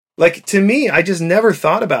Like, to me, I just never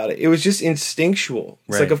thought about it. It was just instinctual.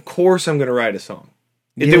 It's like, of course I'm going to write a song.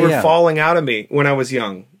 They were falling out of me when I was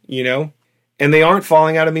young, you know? And they aren't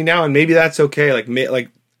falling out of me now, and maybe that's okay.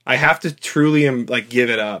 Like I have to truly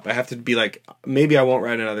give it up. I have to be like, maybe I won't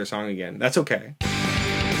write another song again. That's okay.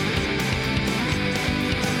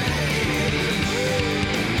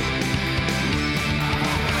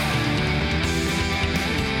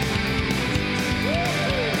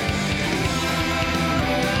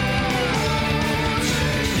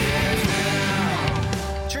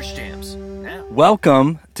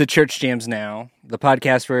 Welcome to Church Jams Now, the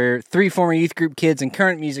podcast where three former youth group kids and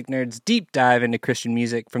current music nerds deep dive into Christian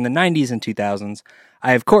music from the 90s and 2000s.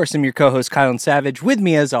 I, of course, am your co-host, Kylan Savage. With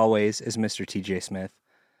me, as always, is Mr. TJ Smith.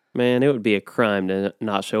 Man, it would be a crime to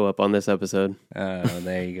not show up on this episode. Oh,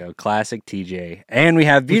 there you go. Classic TJ. And we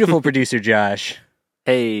have beautiful producer Josh.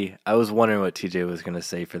 Hey, I was wondering what TJ was going to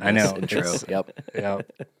say for this intro.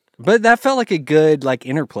 Yep. But that felt like a good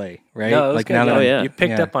interplay, right? No, it was good. You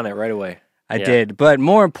picked up on it right away. I did, but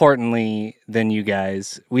more importantly than you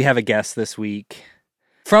guys, we have a guest this week.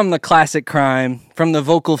 From the classic crime, from the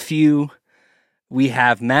vocal few, we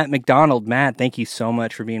have Matt MacDonald. Matt, thank you so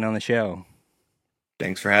much for being on the show.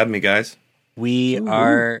 Thanks for having me, guys. We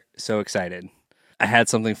are so excited. I had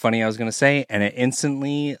something funny I was going to say, and it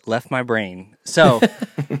instantly left my brain. So,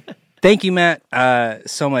 thank you, Matt,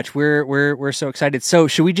 so much. We're so excited. So,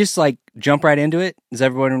 should we just jump right into it? Is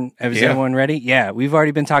everyone ready? Yeah, we've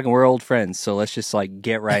already been talking. We're old friends, so let's just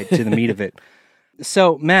get right to the meat of it.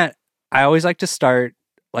 So, Matt, I always like to start,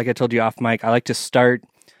 like I told you off mic, I like to start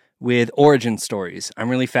with origin stories. I'm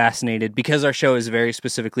really fascinated because our show is very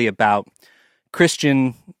specifically about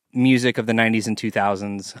Christian music of the 90s and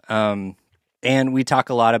 2000s. And we talk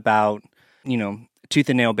a lot about, tooth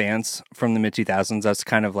and nail bands from the mid 2000s. That's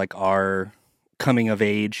kind of our coming of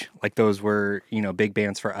age. Those were, big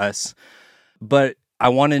bands for us. But I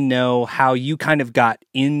want to know how you kind of got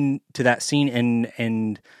into that scene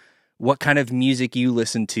and what kind of music you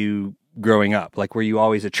listened to growing up. Were you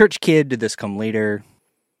always a church kid? Did this come later?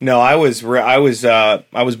 No, I was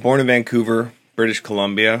born in Vancouver, British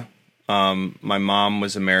Columbia. My mom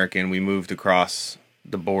was American. We moved across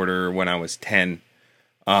the border when I was 10.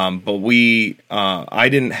 But I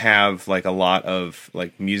didn't have a lot of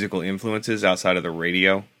musical influences outside of the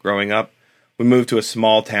radio growing up. We moved to a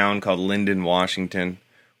small town called Lyndon, Washington,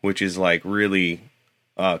 which is really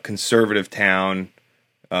conservative town,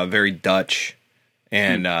 very Dutch,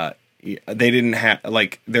 and they didn't have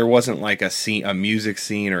there wasn't a music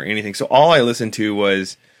scene or anything. So all I listened to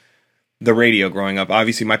was the radio growing up.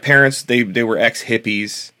 Obviously, my parents they were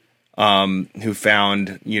ex-hippies who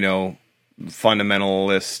found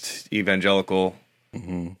fundamentalist evangelical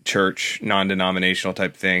church, non-denominational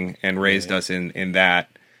type thing, and raised us in that.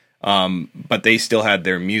 But they still had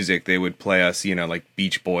their music. They would play us,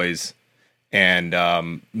 Beach Boys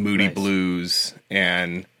and Moody Blues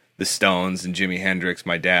and the Stones and Jimi Hendrix.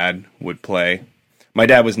 My dad would play. My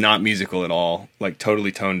dad was not musical at all,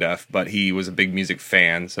 totally tone deaf, but he was a big music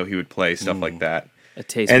fan, so he would play stuff like that.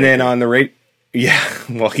 And then on the radio. Yeah,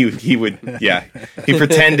 well, he would, yeah. He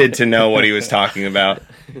pretended to know what he was talking about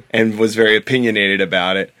and was very opinionated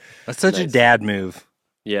about it. That's such a dad move.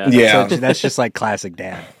 Yeah. That's just classic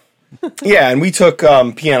dad. Yeah, and we took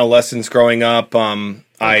piano lessons growing up.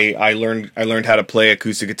 I learned how to play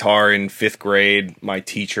acoustic guitar in 5th grade. My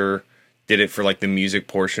teacher did it for the music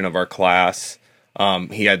portion of our class.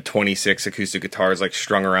 He had 26 acoustic guitars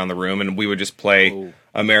strung around the room, and we would just play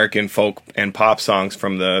American folk and pop songs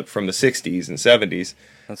from the 60s and 70s.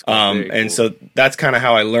 That's cool. And so that's kind of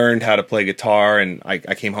how I learned how to play guitar, and I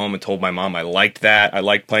came home and told my mom I liked that. I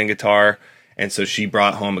liked playing guitar, and so she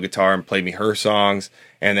brought home a guitar and played me her songs,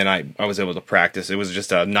 and then I was able to practice. It was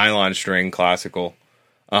just a nylon string classical.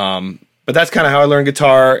 But that's kind of how I learned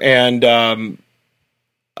guitar, and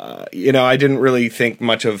I didn't really think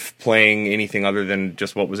much of playing anything other than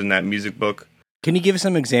just what was in that music book. Can you give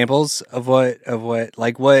some examples of what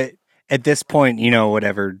at this point,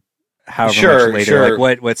 however much later, sure.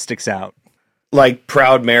 What sticks out?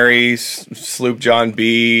 Proud Mary, Sloop John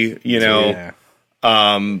B, John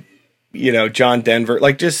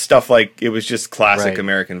Denver, just stuff it was just classic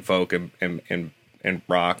American folk and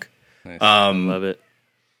rock. Nice. I love it.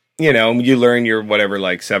 You learn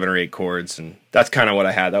your 7 or 8 chords, and that's kind of what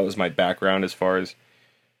I had. That was my background as far as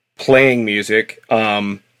playing music.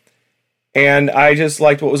 And I just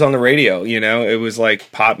liked what was on the radio. It was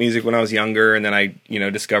pop music when I was younger, and then I,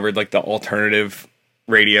 discovered the alternative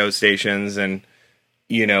radio stations, and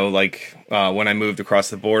when I moved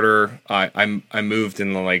across the border, I moved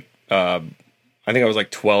in I think I was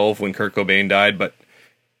 12 when Kurt Cobain died, but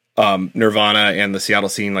Nirvana and the Seattle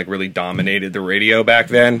scene like really dominated the radio back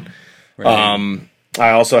then. Right.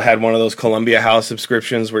 I also had one of those Columbia House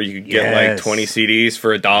subscriptions where you could get like 20 CDs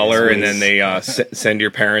for $1, and then they send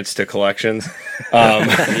your parents to collections.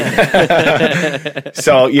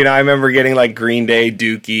 So, you know, I remember getting like Green Day,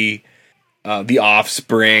 Dookie, The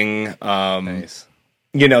Offspring, Nice.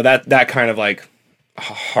 you know, that kind of like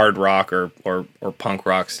hard rock or punk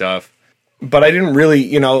rock stuff. But I didn't really,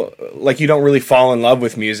 you know, like you don't really fall in love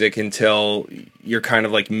with music until you're kind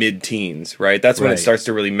of like mid-teens, right? That's when it Right. starts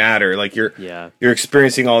to really matter. Like you're Yeah.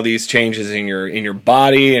 experiencing all these changes in your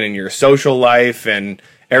body and in your social life, and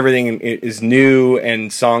everything is new,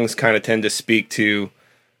 and songs kind of tend to speak to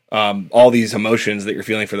all these emotions that you're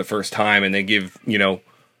feeling for the first time, and they give, you know,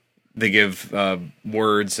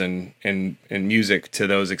 words and music to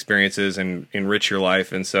those experiences and enrich your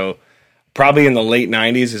life. And so probably in the late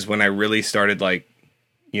 90s is when I really started like,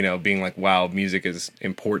 you know, being like, wow, music is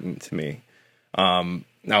important to me.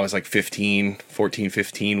 I was like 15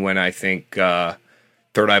 when I think Third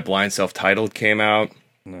Eye Blind Self-Titled came out.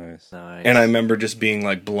 Nice. And I remember just being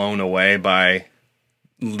like blown away by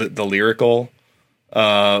the lyrical,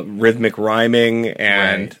 rhythmic rhyming,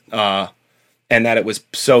 and that it was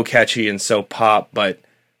so catchy and so pop.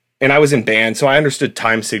 And I was in band, so I understood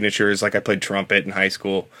time signatures. Like I played trumpet in high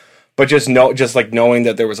school, but just knowing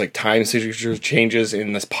that there was like time signature changes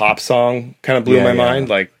in this pop song kind of blew my mind.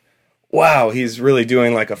 Like, wow, he's really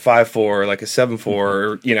doing like a 5/4, or like a 7/4,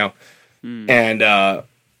 or, you know, and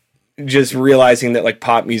just realizing that like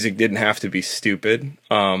pop music didn't have to be stupid.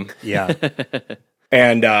 Yeah.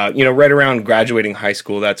 And you know, right around graduating high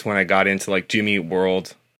school, that's when I got into like Jimmy Eat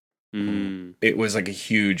World. It was like a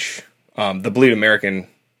huge the Bleed American,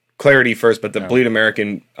 Clarity first, but the Bleed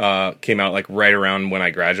American came out like right around when I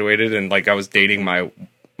graduated, and like I was dating my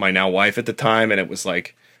now wife at the time, and it was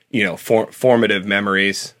like, you know, formative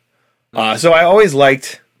memories. So I always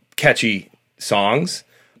liked catchy songs.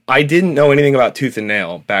 I didn't know anything about Tooth and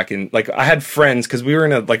Nail back in, like, I had friends because we were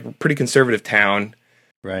in a like pretty conservative town.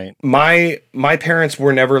 Right. My parents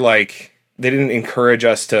were never like, they didn't encourage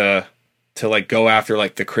us to like go after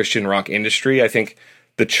like the Christian rock industry. I think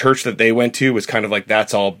the church that they went to was kind of like,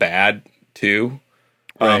 that's all bad too.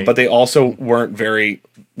 Right. But they also weren't very,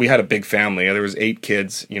 we had a big family. There was 8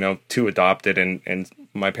 kids, you know, 2 adopted, and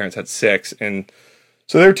my parents had 6. And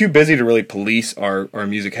so they were too busy to really police our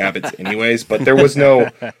music habits anyways. But there was no,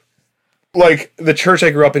 like, the church I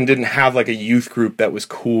grew up in didn't have like a youth group that was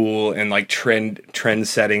cool and like trend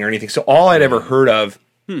setting or anything. So all I'd ever heard of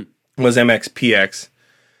was MXPX.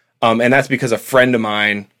 And that's because a friend of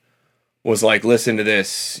mine was like, listen to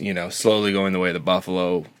this, you know, Slowly Going the Way of the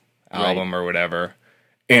Buffalo album or whatever.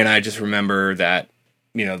 And I just remember that,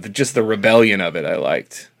 you know, just the rebellion of it I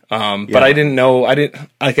liked. But I didn't know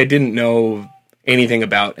anything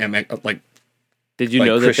about like, Did you like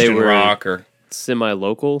know that Christian they were rock or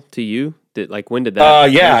semi-local to you? When did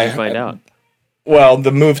that? yeah, when did you find out? Well,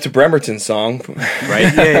 the Move to Bremerton song,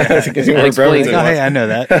 Right? Yeah. Because you know where explains Bremerton it. Oh, was. hey, I know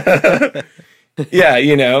that. Yeah,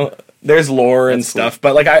 you know, there's lore and That's stuff,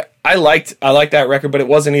 but like I liked that record, but it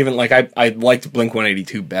wasn't even like I liked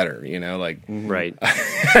Blink-182 better, you know, like Right.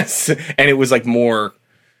 and it was like more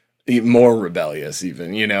rebellious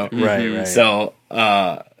even, you know. Right. So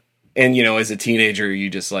and you know, as a teenager, you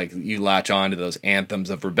just like you latch on to those anthems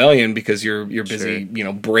of rebellion because you're busy, you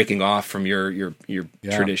know, breaking off from your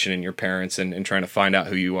tradition and your parents and trying to find out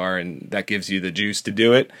who you are, and that gives you the juice to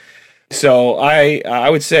do it. So I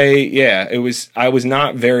would say, yeah, I was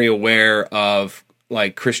not very aware of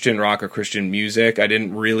like Christian rock or Christian music. I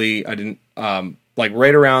didn't like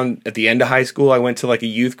right around at the end of high school, I went to like a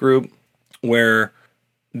youth group where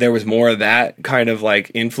there was more of that kind of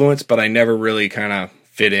like influence, but I never really kind of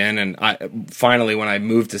fit in. And I finally, when I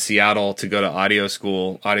moved to Seattle to go to audio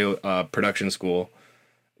production school,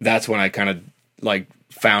 that's when I kind of like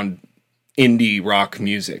found indie rock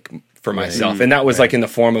music for myself. And that was like in the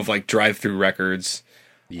form of like Drive Through Records,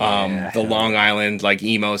 the Long Island like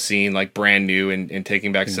emo scene, like Brand New and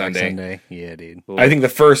Taking Back Sunday. Yeah, dude. I think the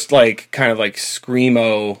first like kind of like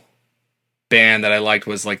screamo band that I liked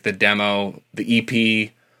was like the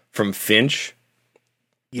EP from Finch.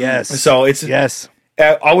 Yes. So it's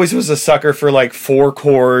I always was a sucker for like 4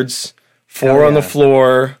 chords, 4 on the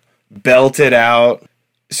floor, belt it out,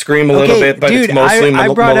 scream a little bit, but dude, it's mostly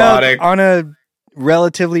I brought melodic. up on a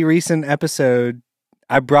relatively recent episode,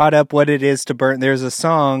 I brought up what it is to burn. There's a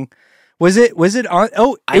song. Was it on?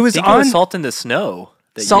 Oh, it was think on it was Salt in the Snow.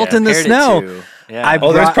 Salt in the Snow. I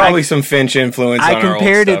there's probably some Finch influence. I on our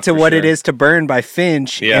compared old it to stuff, What for It sure. Is to Burn by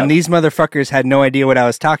Finch, Yeah. and these motherfuckers had no idea what I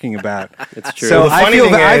was talking about. It's true. So Well, the I funny feel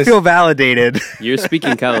thing I is- feel validated. You're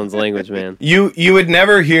speaking Colin's language, man. You would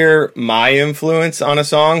never hear my influence on a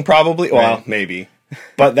song, probably. Well, maybe.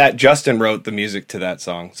 But that Justin wrote the music to that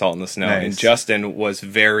song, Salt in the Snow. Nice. And Justin was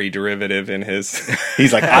very derivative in his...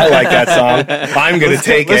 He's like, I like that song. I'm going to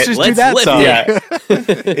take Let's it. just do that lift song.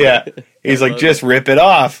 it. Yeah. Yeah. He's like, just rip it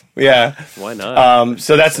off. Yeah. Why not?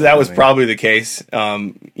 So that was probably the case.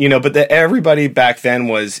 But everybody back then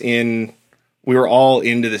was in... We were all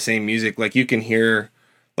into the same music. Like, you can hear...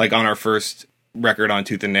 Like, on our first record on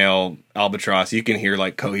Tooth and Nail, Albatross, you can hear,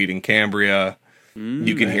 like, Coheed and Cambria.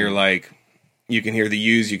 You can hear, like... You can hear the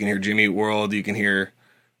Used, you can hear Jimmy Eat World, you can hear,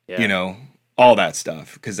 all that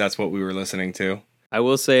stuff, because that's what we were listening to. I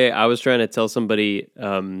will say, I was trying to tell somebody,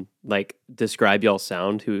 like, describe y'all's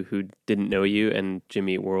sound who didn't know you, and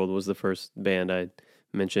Jimmy Eat World was the first band I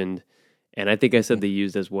mentioned, and I think I said the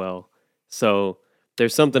Used as well. So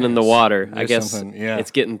there's something in the water. I There's guess something, yeah.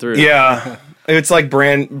 it's getting through. Yeah, it's like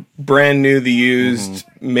brand new, the Used,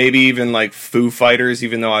 maybe even like Foo Fighters,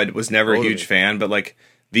 even though I was never a huge fan, but like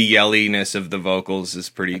the yelliness of the vocals is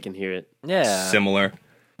I pretty can hear it. Yeah. similar.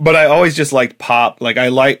 But I always just liked pop. Like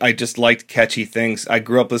I just liked catchy things. I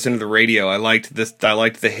grew up listening to the radio. I liked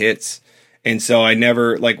the hits. And so I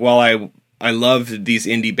never, like, while I loved these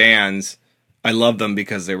indie bands, I loved them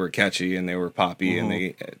because they were catchy and they were poppy and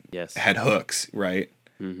they had hooks, right?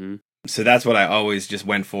 Mm-hmm. So that's what I always just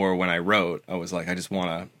went for when I wrote. I was like, I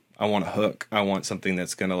want a hook. I want something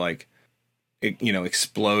that's going to, like,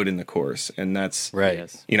 explode in the chorus. And that's, Right.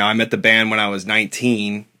 Yes. I met the band when I was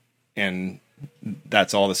 19, and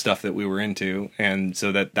that's all the stuff that we were into. And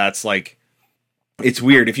so that's like, it's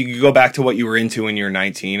weird. If you could go back to what you were into when you were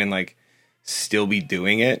 19 and like still be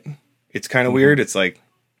doing it, it's kind of weird. It's like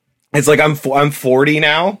I'm 40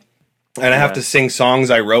 now, and I have to sing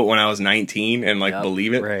songs I wrote when I was 19 and like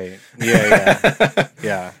believe it. Right. Yeah.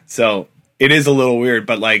 Yeah. So it is a little weird,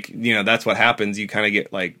 but like, that's what happens. You kind of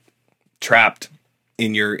get like trapped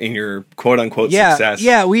in your quote unquote success.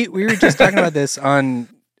 Yeah. We were just talking about this on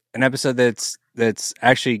an episode that's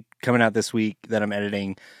actually coming out this week that I'm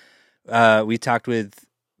editing. We talked with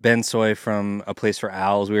Ben Soy from A Place for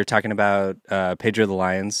Owls. We were talking about Pedro the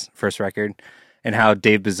Lion's first record and how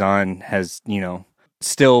Dave Bazan has,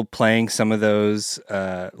 still playing some of those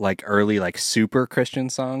like early, like super Christian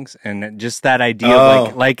songs, and just that idea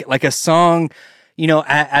of like a song,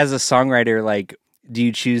 as a songwriter, like, do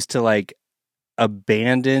you choose to like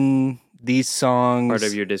abandon these songs Part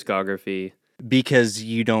of your discography. because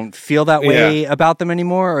you don't feel that way about them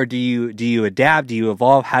anymore, or do you adapt? Do you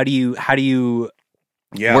evolve? How do you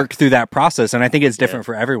work through that process? And I think it's different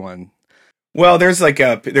for everyone. Well, there's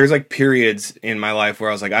like periods in my life where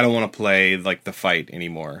I was like, I don't want to play like The Fight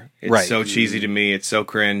anymore. It's so cheesy to me. It's so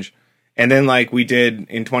cringe. And then like we did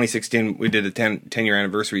in 2016, we did a 10-year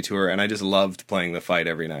anniversary tour, and I just loved playing The Fight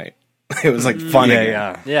every night. It was like fun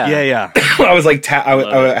again. Yeah. I was like,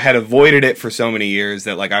 I had avoided it for so many years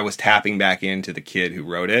that like I was tapping back into the kid who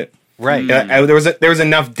wrote it. Right. There was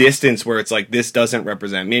enough distance where it's like, this doesn't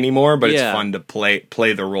represent me anymore, but it's fun to play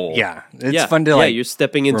the role. Yeah. It's fun to like you're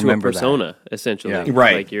stepping into a remember persona essentially. Yeah.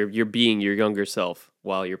 Right. Like you're being your younger self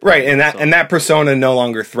while you're playing Right, and that persona no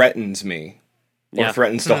longer threatens me. Or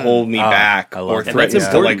threatens to hold me back, or threatens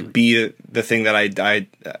to like be the thing that I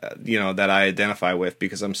that I identify with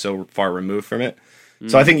because I'm so far removed from it.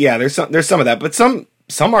 So I think there's some of that, but some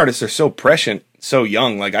artists are so prescient, so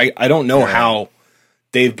young. Like I don't know how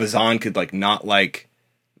Dave Bazan could like not like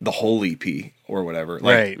the whole EP or whatever.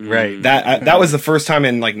 Like, right. That was the first time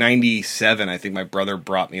in like '97. I think my brother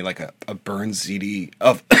brought me like a Burns CD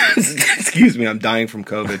of. Excuse me, I'm dying from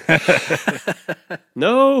COVID.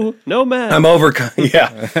 No, man. I'm over.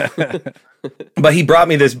 Yeah, but he brought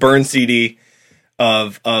me this Burns CD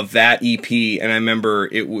of that EP, and I remember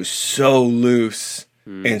it was so loose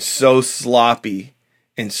and so sloppy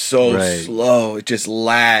and so slow. It just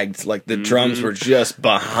lagged. Like the drums were just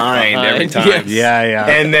behind every time. Yeah.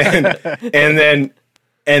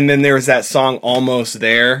 And then there was that song Almost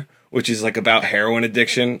There, which is like about heroin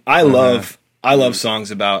addiction. I love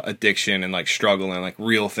songs about addiction and like struggle and like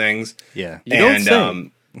real things. Yeah.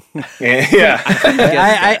 I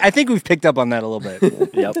think we've picked up on that a little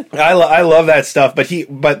bit. Yep. I love that stuff, but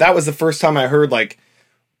that was the first time I heard like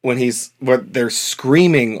when they're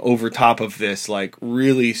screaming over top of this like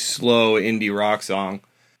really slow indie rock song,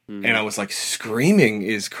 and I was like, screaming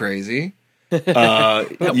is crazy. You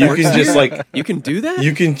can just like you can do that.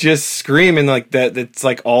 you can just scream and like that. That's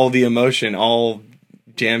like all the emotion all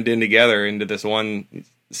jammed in together into this one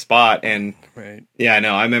spot. And Right. yeah,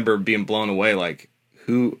 no, I remember being blown away. Like,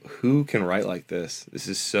 who can write like this? This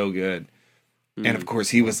is so good. And of course,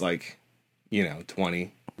 he was like,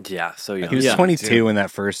 20. Yeah, so young. He was Yeah. 22 when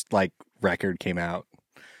that first like record came out,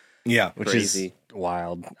 Yeah, which Crazy. is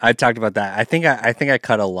wild. I talked about that. I think I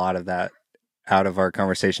cut a lot of that out of our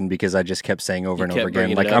conversation because I just kept saying over You and over kept again,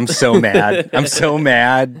 bringing like, it up. I'm so mad. I'm so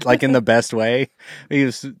mad, like in the best way. He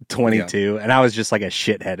was 22 and I was just like a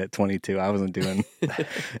shithead at 22. I wasn't doing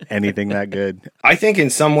anything that good. I think in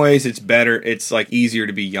some ways it's better. It's like easier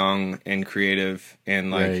to be young and creative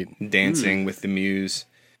and like dancing with the muse.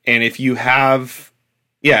 And if you have,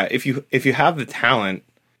 if you have the talent,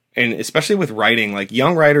 and especially with writing, like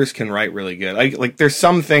young writers can write really good. Like there's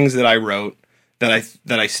some things that I wrote that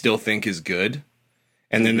I still think is good,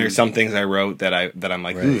 and then there's some things I wrote that I'm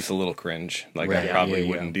like, ooh, it's a little cringe. Like I probably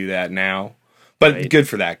wouldn't do that now. But good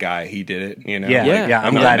for that guy. He did it. Yeah.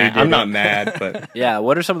 I'm glad not he did I'm it. not mad, but Yeah,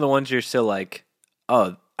 what are some of the ones you're still like,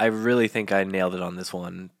 oh, I really think I nailed it on this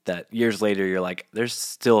one, that years later you're like, there's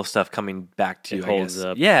still stuff coming back to It you, holds I guess.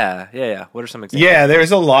 up. Yeah. What are some examples? yeah,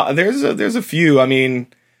 there's a lot. There's a few. I mean,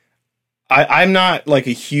 I'm not like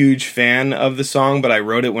a huge fan of the song, but I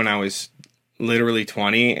wrote it when I was literally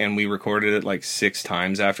 20, and we recorded it like 6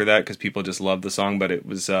 times after that because people just loved the song. But it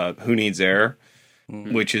was "Who Needs Air,"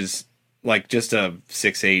 which is like just a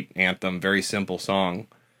 6/8 anthem, very simple song.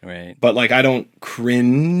 Right. But like I don't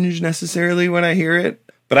cringe necessarily when I hear it.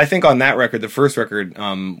 But I think on that record, the first record,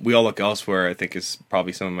 "We All Look Elsewhere," I think is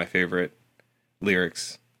probably some of my favorite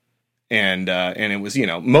lyrics. And it was,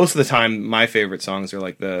 most of the time my favorite songs are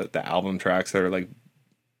like the album tracks that are like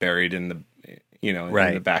buried in the in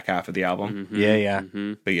the back half of the album. Yeah.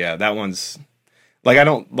 But yeah, that one's like, I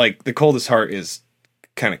don't like The Coldest Heart is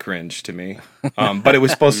kind of cringe to me. But it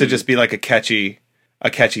was supposed to just be like a catchy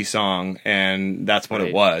song, and that's what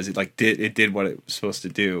it was. It did what it was supposed to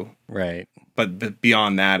do. Right. But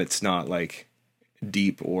beyond that, it's not like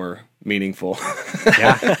deep or meaningful.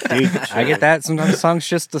 Yeah. Dude, I get that. Sometimes a song's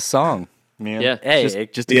just a song. Man. Yeah. Hey,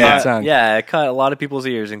 Just a Yeah. good song. Yeah, it caught a lot of people's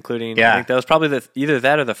ears, including, I think that was probably either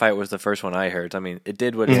that or The Fight was the first one I heard. I mean, it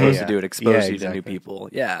did what it's supposed to do. It exposed you to new exactly. people.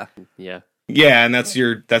 Yeah. Yeah. Yeah, and that's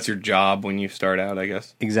your job when you start out, I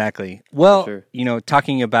guess. Exactly. Well, Sure.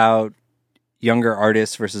 Talking about younger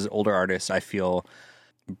artists versus older artists, I feel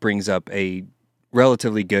brings up a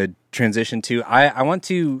relatively good transition to. I want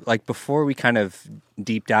to, like, before we kind of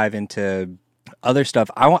deep dive into other stuff,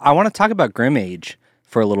 I want to talk about Grim Age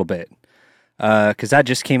for a little bit. Because that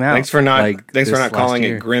just came out. Thanks for not this calling last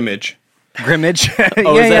year. it Grimmage. Grimmage.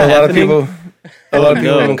 Oh, is that A lot of happening? people have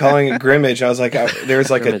no. been calling it Grimmage. I was like,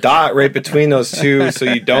 there's like a dot right between those two, so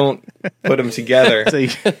you don't put them together. So you-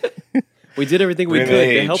 We did everything we Grim could to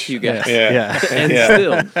Age. help you guys. Yeah, And yeah.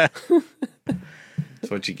 still. That's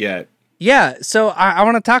what you get. Yeah, so I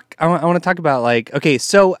want to talk. I want to talk about, like, okay,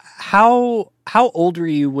 so how old were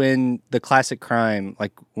you when the Classic Crime,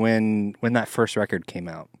 like when that first record came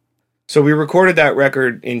out? So we recorded that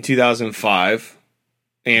record in 2005,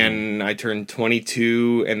 and I turned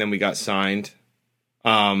 22, and then we got signed.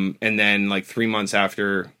 And then like 3 months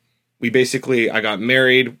after, I got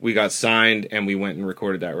married, we got signed, and we went and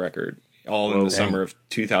recorded that record all in the summer of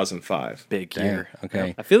 2005. Big year.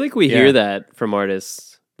 Okay. I feel like we hear that from artists.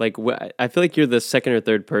 Like, I feel like you're the second or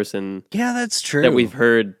third person Yeah, that's true. that we've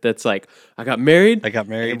heard that's like, I got married. I got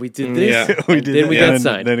married. And we did this. Yeah. we and did then that. we Yeah, got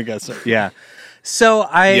signed. Then it got signed. Yeah. So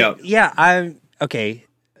I'm okay.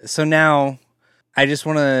 So now I just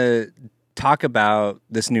want to talk about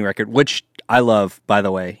this new record, which I love, by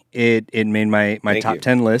the way. It made my Thank top you.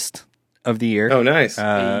 10 list of the year. Oh, nice.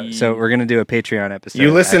 So we're gonna do a Patreon episode.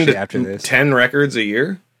 You listen actually to after this. 10 records a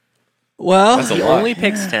year? Well, That's a He lot. only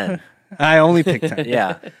picks 10. I only picked 10.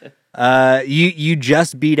 Yeah. You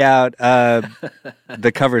just beat out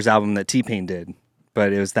the covers album that T-Pain did,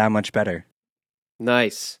 but it was that much better.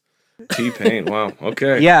 Nice. T-Pain. Wow.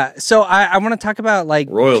 Okay. Yeah, so I want to talk about, like,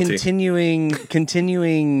 Royalty. continuing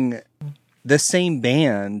the same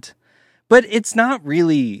band, but it's not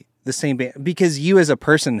really the same band because you as a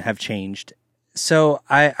person have changed. So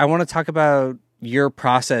I want to talk about your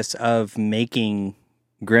process of making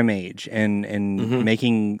Grim Age and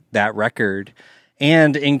making that record,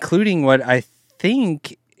 and including what I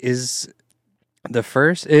think is the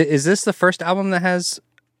first. Is this the first album that has,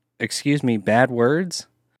 excuse me, bad words?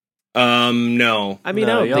 No. I mean,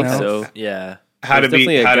 No, I don't you think don't so. Yeah. How to There's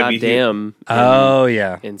be definitely how a to be goddamn. Oh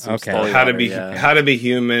yeah. in some Okay. stuff. how to be Yeah. how to be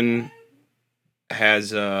human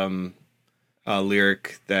has a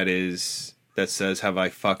lyric that says, "Have I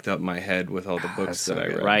fucked up my head with all the books that's so that I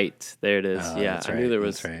good. read?" Right there, it is. Oh, yeah, that's I right, knew there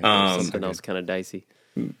was that's right. there was Um, something else kind of dicey.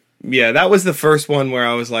 Yeah, that was the first one where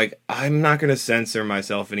I was like, I'm not going to censor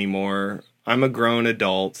myself anymore. I'm a grown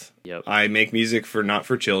adult. Yep. I make music not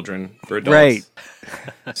for children, for adults.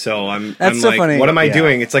 Right. So I'm so like, funny. what am I Yeah.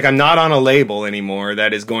 doing? It's like I'm not on a label anymore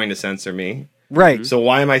that is going to censor me. Right. So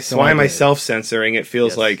why am I self-censoring? It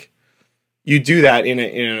feels Yes. like you do that in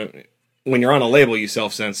a when you're on a label, you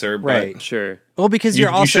self-censor, but Right. Sure. Well, because you,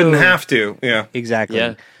 you're also you shouldn't have to. Yeah. Exactly.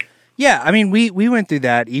 Yeah. Yeah. I mean, we went through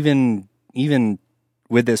that even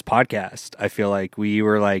with this podcast. I feel like we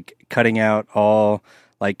were like cutting out all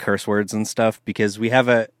like curse words and stuff because we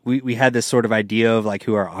have we had this sort of idea of like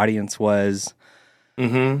who our audience was.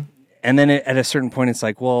 Mm-hmm. And then at a certain point, it's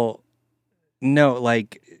like, well, no,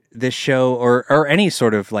 like this show or any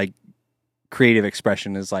sort of like creative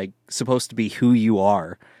expression is like supposed to be who you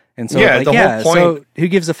are. And so, Yeah, like, the whole point- so who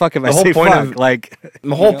gives a fuck if I the whole say point fuck? of- Like,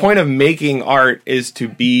 The whole point of making art is to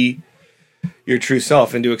be your true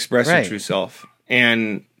self and to express Right. your true self.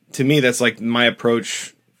 And to me, that's like my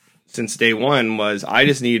approach since day one was I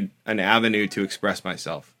just need an avenue to express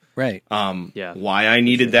myself. right. Yeah. Why I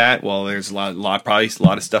needed that? Well, there's probably a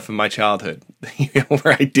lot of stuff in my childhood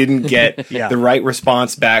where I didn't get Yeah. the right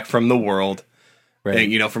response back from the world,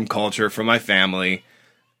 Right. and, from culture, from my family,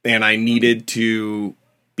 and I needed to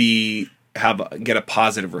get a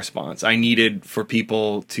positive response. I needed for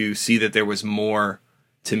people to see that there was more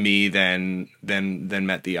to me than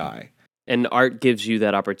met the eye. And art gives you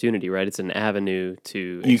that opportunity, right? It's an avenue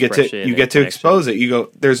to You get to expression and expose connection. it. You go,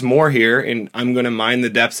 there's more here, and I'm going to mine the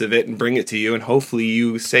depths of it and bring it to you, and hopefully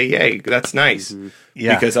you say, "Yay, that's nice."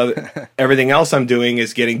 Yeah. Because everything else I'm doing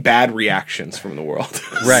is getting bad reactions from the world.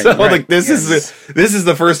 Right, So right. like this is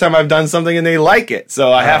the first time I've done something and they like it,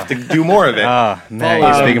 so I have to do more of it. Ah, man,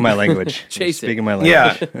 you're speaking my language. You're Chase it. speaking my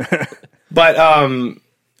language. Yeah.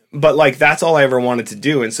 But like that's all I ever wanted to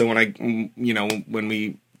do, and so when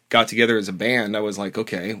we got together as a band, I was like,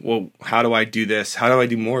 okay, well, how do I do this? How do I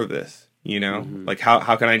do more of this? Like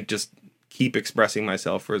how can I just keep expressing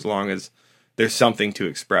myself for as long as there's something to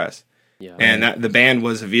express? Yeah. And that the band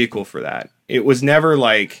was a vehicle for that. It was never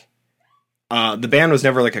like the band was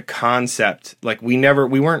never like a concept. Like we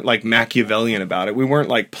weren't like Machiavellian about it. We weren't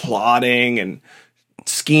like plotting and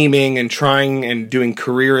scheming and trying and doing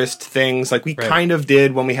careerist things like we kind of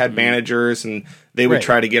did when we had managers, and they would Right.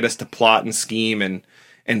 try to get us to plot and scheme and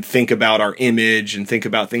think about our image and think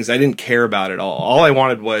about things I didn't care about at all. All I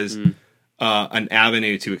wanted was an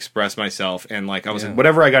avenue to express myself, and like I was like,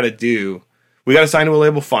 whatever I got to do, we got to sign to a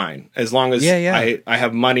label, fine, as long as I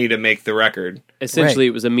have money to make the record. Essentially,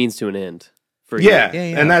 Right. it was a means to an end for Yeah, you. Yeah,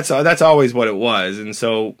 yeah. and that's always what it was, and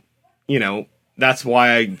so that's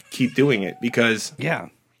why I keep doing it, because Yeah.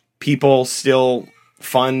 people still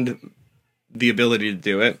fund the ability to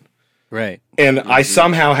do it, Right. and I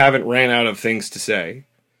somehow haven't ran out of things to say.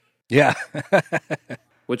 Yeah.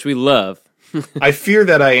 Which we love. I fear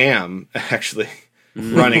that I am actually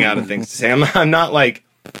running out of things to say. I'm not like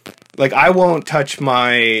I won't touch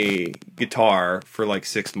my guitar for like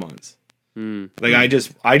 6 months. Like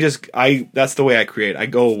I that's the way I create. I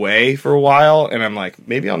go away for a while and I'm like,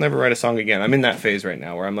 maybe I'll never write a song again. I'm in that phase right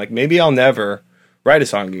now where I'm like, maybe I'll never write a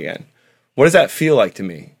song again. What does that feel like to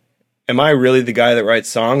me? Am I really the guy that writes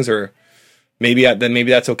songs, or maybe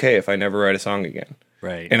that's okay if I never write a song again?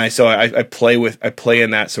 Right. And I play in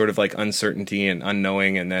that sort of like uncertainty and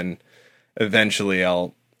unknowing, and then eventually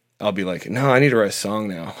I'll be like, no, I need to write a song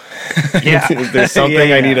now. Yeah. There's something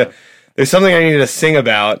Yeah. there's something I need to sing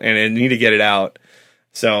about, and I need to get it out.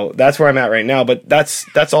 So that's where I'm at right now. But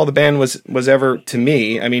that's all the band was ever to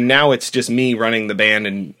me. I mean, now it's just me running the band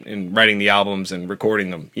and writing the albums and recording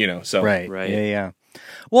them. So Right. Right. Yeah.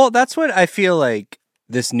 Well, that's what I feel like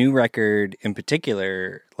this new record in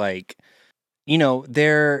particular, like,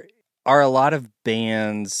 there are a lot of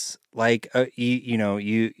bands like,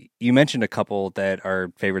 you mentioned a couple that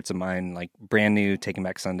are favorites of mine, like Brand New, Taking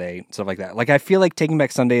Back Sunday, stuff like that. Like, I feel like Taking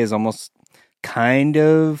Back Sunday is almost kind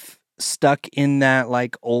of stuck in that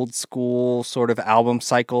like old school sort of album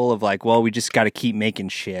cycle of like, well, we just got to keep making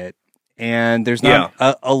shit. And there's not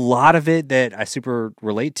a lot of it that I super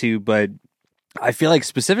relate to, but I feel like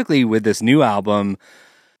specifically with this new album,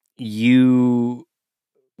 you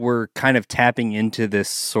were kind of tapping into this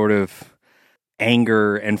sort of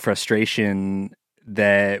anger and frustration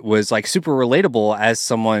that was like super relatable as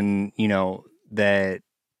someone, that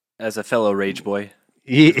As a fellow rage boy.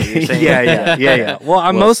 yeah. Well,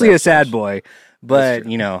 I'm Well mostly said, a sad Josh. boy, but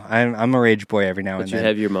I'm a rage boy every now But and you then.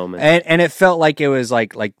 have your moment. And it felt like it was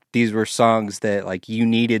like these were songs that like you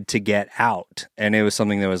needed to get out, and it was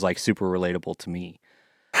something that was like super relatable to me.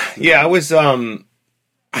 Yeah, I was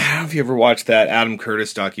I don't know if you ever watched that Adam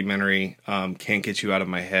Curtis documentary, Can't Get You Out of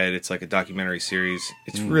My Head. It's like a documentary series.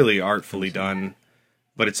 It's really artfully done,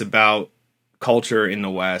 but it's about culture in the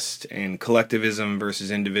West and collectivism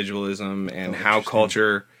versus individualism and how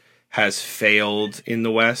culture has failed in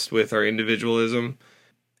the West with our individualism,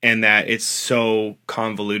 and that it's so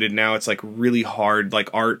convoluted now. It's like really hard, like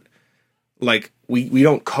art, like we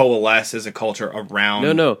don't coalesce as a culture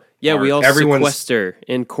around. No. Yeah, art. we all sequester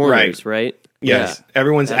in corners, right? Yes. Yeah.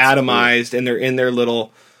 Everyone's That's atomized and they're in their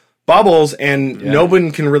little bubbles, and no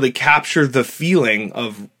one can really capture the feeling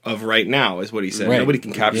of right now, is what he said. Right. Nobody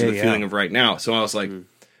can capture the feeling of right now. So I was like,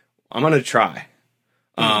 I'm going to try.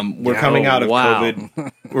 We're coming out of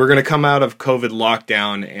COVID. We're going to come out of COVID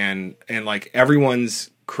lockdown, and like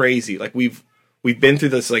everyone's crazy. Like we've been through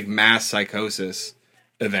this like mass psychosis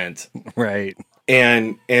event. Right.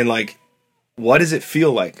 And like, what does it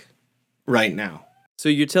feel like right now? So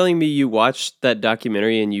you're telling me you watched that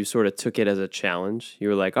documentary and you sort of took it as a challenge? You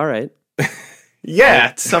were like, all right.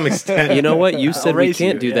 Yeah, to some extent. You know what? You said we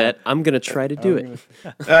can't do yeah. that. I'm going to try to do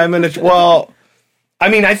it. Well, I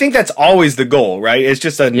mean, I think that's always the goal, right? It's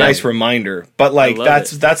just a nice reminder. But like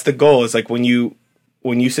that's the goal, is like when you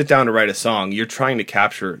sit down to write a song, you're trying to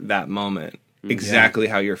capture that moment, exactly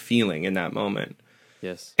how you're feeling in that moment.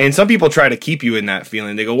 Yes. And some people try to keep you in that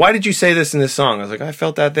feeling. They go, "Why did you say this in this song?" I was like, "I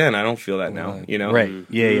felt that then. I don't feel that now." You know? Right.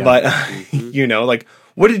 Yeah. But you know, like,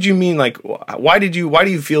 what did you mean? Like, why do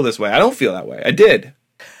you feel this way? I don't feel that way. I did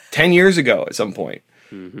 10 years ago at some point.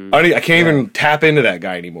 I can't even tap into that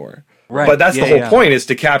guy anymore. Right. But that's the whole point, is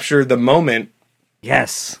to capture the moment.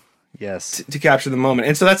 Yes. To capture the moment.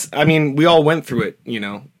 And so that's, I mean, we all went through it, you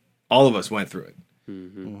know, all of us went through it.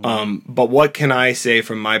 But what can I say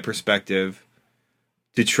from my perspective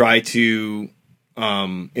to try to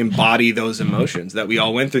embody those emotions that we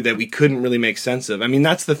all went through that we couldn't really make sense of? I mean,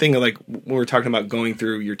 that's the thing of like, when we're talking about going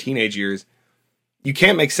through your teenage years, you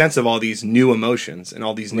can't make sense of all these new emotions and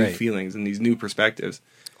all these new feelings and these new perspectives.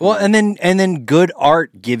 Well, and then good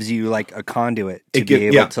art gives you like a conduit to be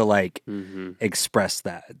able to like express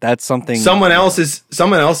that. That's something someone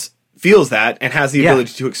else feels that and has the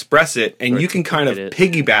ability to express it, and you can kind of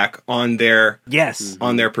piggyback on their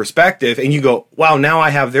on their perspective, and you go, wow, now I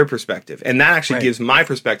have their perspective, and that actually gives my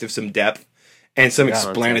perspective some depth and some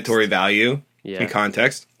explanatory value and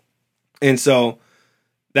context. And so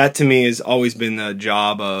that to me has always been the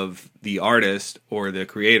job of the artist or the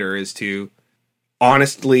creator, is to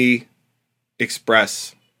honestly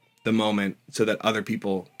express the moment so that other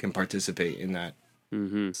people can participate in that.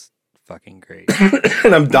 fucking great.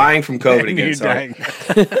 And I'm dying from COVID again. Sorry.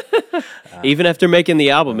 Even after making the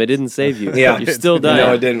album, it didn't save you. Yeah. You're still dying.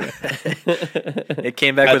 No, it didn't. It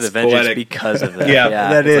came back with a vengeance poetic. because of that. Yeah,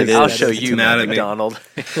 that is. I'll That show is. you, Mad at me. MacDonald.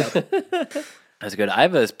 That's good. I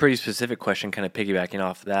have a pretty specific question, kind of piggybacking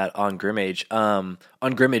off that on Grimmage. On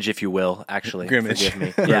Grimmage, if you will, actually. Grimmage.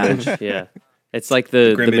 Forgive me. Yeah. Yeah. It's like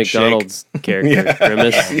the Grimmage McDonald's character,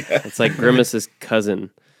 Grimace. It's like Grimace's cousin,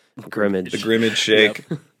 Grimmage. The Grimmage shake.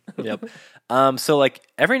 Yep. So like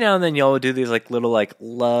every now and then y'all would do these like little like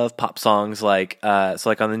love pop songs, like so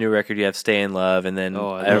like on the new record you have Stay in Love, and then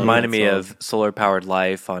it reminded me of Solar Powered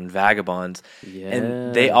Life on Vagabonds. Yeah.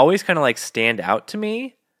 And they always kind of like stand out to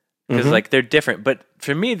me because like they're different, but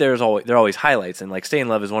for me they're always highlights, and like Stay in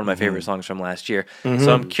Love is one of my favorite songs from last year.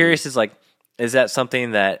 So I'm curious, is that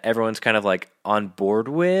something that everyone's kind of like on board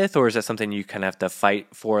with, or is that something you kind of have to fight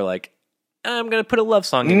for, like I'm going to put a love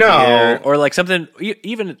song in here, or like something,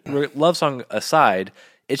 even love song aside,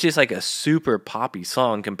 it's just like a super poppy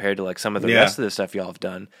song compared to like some of the rest of the stuff y'all have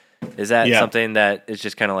done. Is that something that is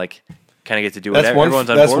just kind of get to do whatever everyone's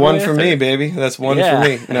on board with? That's one for me, baby. That's one for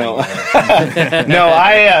me. No. No,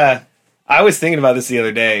 I was thinking about this the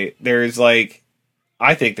other day. There's like,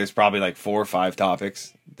 I think there's probably like 4 or 5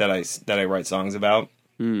 topics that I write songs about.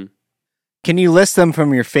 Can you list them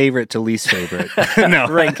from your favorite to least favorite? No.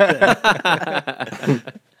 Rank them.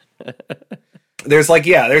 There's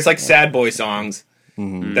like sad boy songs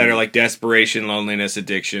that are like desperation, loneliness,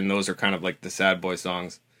 addiction. Those are kind of like the sad boy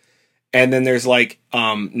songs. And then there's like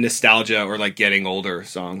nostalgia or like getting older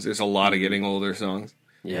songs. There's a lot of getting older songs.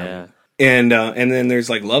 Yeah. And then there's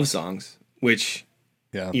like love songs, which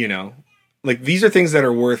you know, like these are things that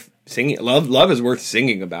are worth singing. Love is worth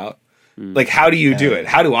singing about. Like, how do you do it?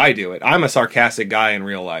 How do I do it? I'm a sarcastic guy in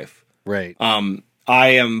real life. Right. I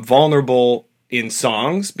am vulnerable in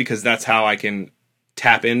songs because that's how I can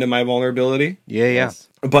tap into my vulnerability. Yeah.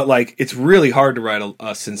 But like, it's really hard to write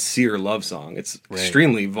a sincere love song. It's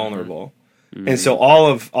extremely vulnerable. And so all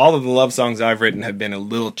of the love songs I've written have been a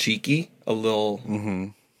little cheeky, a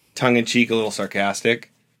little tongue in cheek, a little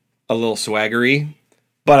sarcastic, a little swaggery.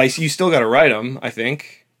 But you still got to write them, I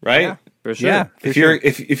think. right? Yeah. For sure. Yeah.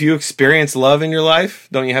 If you experience love in your life,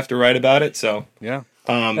 don't you have to write about it? So Yeah.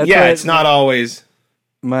 it's not always.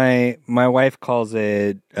 My wife calls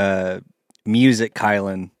it music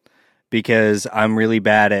Kylan because I'm really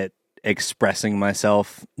bad at expressing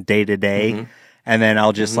myself day to day. And then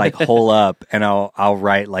I'll just like hole up and I'll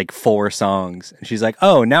write like 4 songs. And she's like,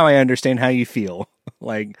 "Oh, now I understand how you feel."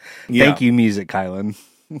 Like, thank you, music Kylan.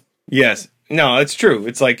 Yes. No, it's true.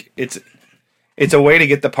 It's like it's a way to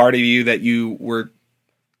get the part of you that you were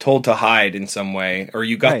told to hide in some way, or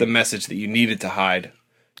you got the message that you needed to hide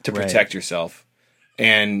to protect yourself.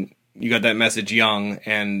 And you got that message young,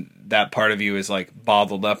 and that part of you is like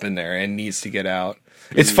bottled up in there and needs to get out.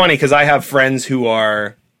 It's funny because I have friends who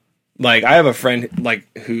are like, I have a friend like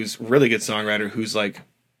who's a really good songwriter who's like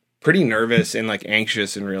pretty nervous and like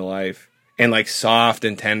anxious in real life and like soft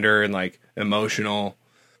and tender and like emotional.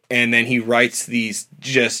 And then he writes these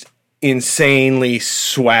just insanely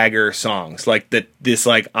swagger songs, like this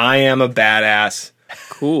like I am a badass,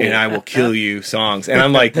 cool, and I will kill you songs. And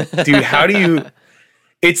I'm like, dude, how do you?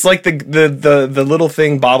 It's like the little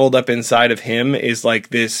thing bottled up inside of him is like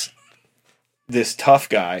this tough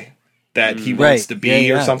guy that he wants to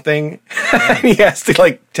be or something. And he has to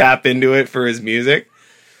like tap into it for his music.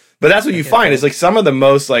 But that's what you find is like some of the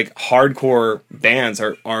most like hardcore bands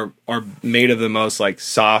are made of the most like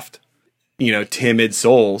soft, timid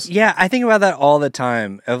souls. Yeah, I think about that all the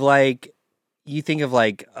time. Of like, you think of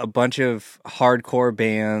like a bunch of hardcore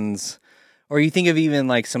bands, or you think of even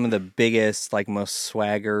like some of the biggest, like most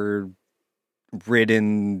swagger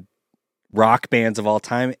ridden rock bands of all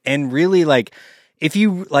time, and really like, if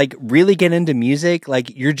you like really get into music,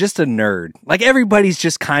 like you're just a nerd. Like everybody's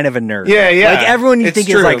just kind of a nerd. Yeah. Like everyone you think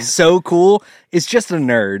true. is like so cool is just a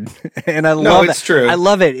nerd, and I love it. It's true. I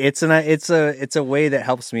love it. It's a way that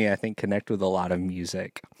helps me, I think, connect with a lot of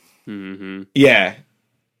music. Mm-hmm. Yeah.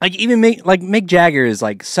 Like even Mick Jagger is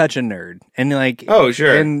like such a nerd, and like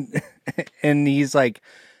sure, and he's like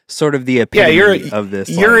sort of the epitome of this.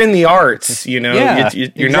 You're in the arts, Yeah,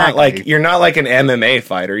 you're not like an MMA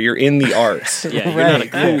fighter. You're in the arts. Yeah, you're not a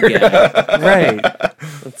cool guy. Right.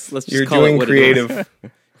 Let's just You're call doing it what creative.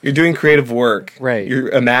 You're doing creative work. Right. You're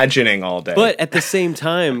imagining all day. But at the same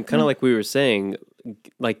time, kind of like we were saying,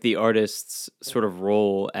 like the artist's sort of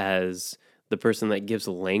role as the person that gives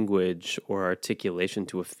language or articulation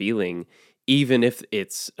to a feeling, even if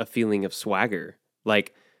it's a feeling of swagger.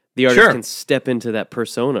 Like the artist can step into that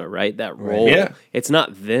persona, right? That role. Yeah. It's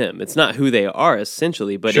not them. It's not who they are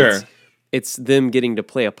essentially, but it's them getting to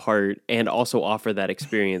play a part and also offer that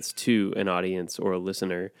experience to an audience or a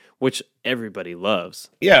listener, which everybody loves.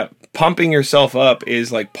 Yeah, pumping yourself up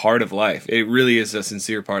is like part of life. It really is a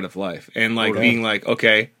sincere part of life. And like being like,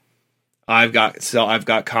 okay, I've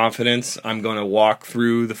got confidence. I'm going to walk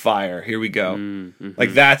through the fire. Here we go. Mm-hmm.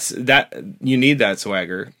 Like that you need that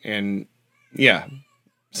swagger, and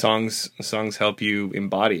songs help you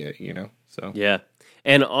embody it, So yeah.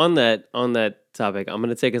 And on that topic, I'm going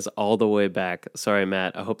to take us all the way back. Sorry,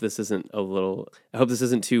 Matt. I hope this isn't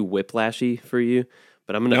too whiplashy for you,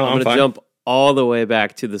 but I'm going to jump all the way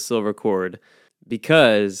back to the silver chord,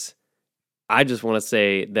 because I just want to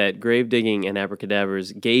say that Grave Digging and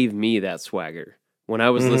Abracadabras gave me that swagger. When I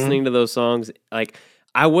was listening to those songs, like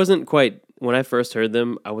I wasn't quite, when I first heard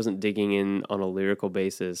them, I wasn't digging in on a lyrical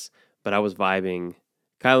basis, but I was vibing.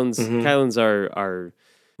 Kylan's our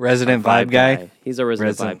resident vibe guy. He's a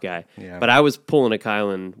resident vibe guy. Yeah. But I was pulling a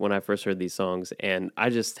Kylan when I first heard these songs, and I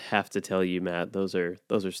just have to tell you, Matt, those are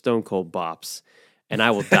stone cold bops. And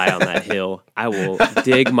I will die on that hill. I will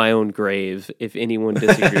dig my own grave if anyone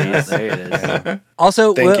disagrees. There it is.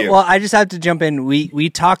 Also, Thank you. I just have to jump in. We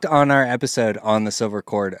talked on our episode on the silver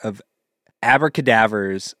chord of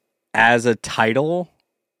Abracadabras as a title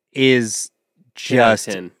is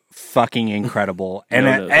just fucking incredible. And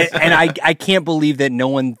I can't believe that no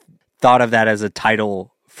one thought of that as a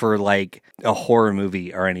title for like a horror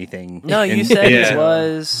movie or anything. No, you said it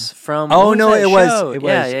was from. Oh no, it was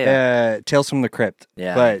Yeah. Tales from the Crypt.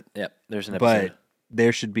 Yeah, but there's an episode. But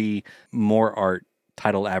there should be more art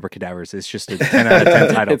titled Abracadabras. It's just a 10 out of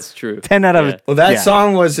 10 title. It's true. 10 out of Well, that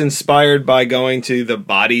song was inspired by going to the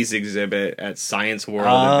Bodies exhibit at Science World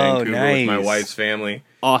in Vancouver with my wife's family.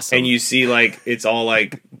 Awesome. And you see like it's all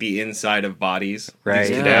like the inside of bodies, right.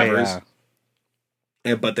 these cadavers,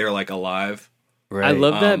 but they're like alive. Right. I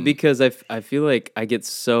love that because I feel like I get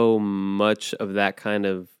so much of that kind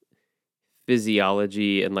of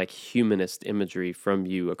physiology and like humanist imagery from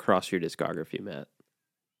you across your discography, Matt.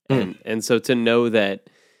 And so to know that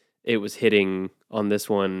it was hitting on this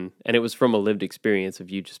one, and it was from a lived experience of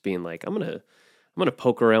you just being like, I'm gonna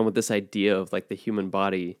poke around with this idea of like the human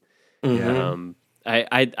body.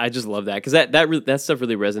 I just love that because that stuff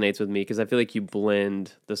really resonates with me because I feel like you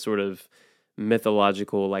blend the sort of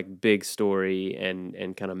mythological like big story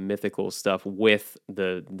and kind of mythical stuff with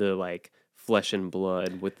the like flesh and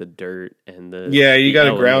blood with the dirt and the you got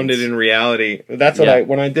to ground it elements. in reality. That's what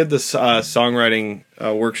when I did the songwriting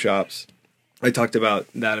workshops, I talked about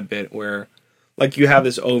that a bit where like you have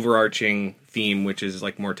this overarching theme which is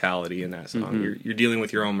like mortality in that song. You're dealing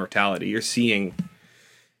with your own mortality. You're seeing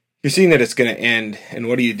that it's going to end, and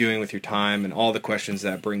what are you doing with your time, and all the questions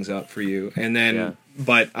that brings up for you. And then,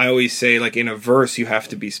 but I always say, like, in a verse, you have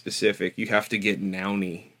to be specific. You have to get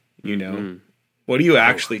nouny, you know? What are you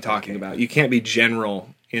actually talking about? You can't be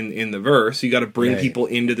general in the verse. You got to bring people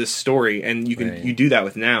into this story, and you do that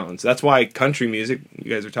with nouns. That's why country music,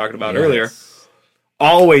 you guys were talking about earlier,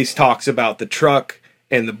 always talks about the truck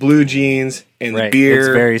and the blue jeans and the beer it's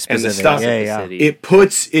very specific. And the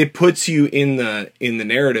stuff. It puts you in the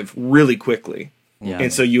narrative really quickly. Yeah.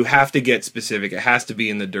 And so you have to get specific. It has to be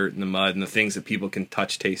in the dirt and the mud and the things that people can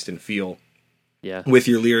touch, taste, and feel with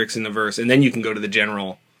your lyrics in the verse. And then you can go to the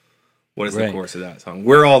general, what is the chorus of that song?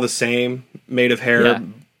 We're all the same, made of hair,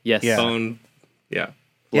 bone. Yeah,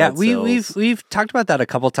 we've talked about that a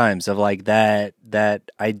couple times of like that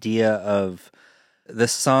idea of the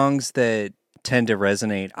songs that tend to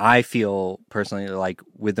resonate, I feel personally like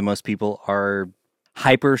with the most people are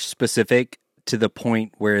hyper specific to the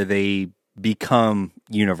point where they become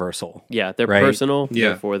universal. Yeah, they're personal,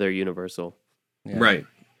 therefore they're universal. Yeah. Right.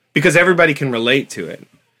 Because everybody can relate to it.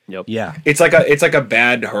 Yep. Yeah. It's like a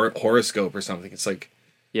bad horoscope or something. It's like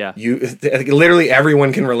literally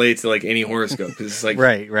everyone can relate to like any horoscope because it's like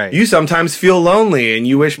right. You sometimes feel lonely and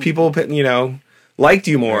you wish people liked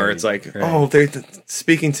you more. It's like, oh, they're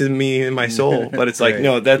speaking to me in my soul. But it's like,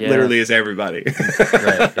 no, that literally is everybody.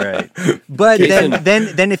 right. But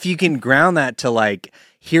then if you can ground that to like,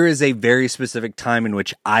 here is a very specific time in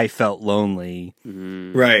which I felt lonely.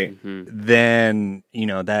 Right. Then,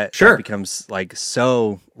 that becomes like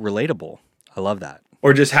so relatable. I love that.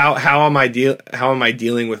 Or just how am I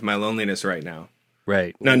dealing with my loneliness right now?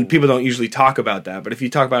 Right. Now, people don't usually talk about that, but if you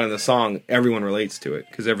talk about it in the song, everyone relates to it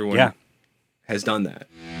because everyone has done that.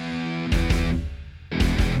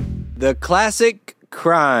 The classic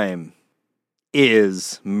crime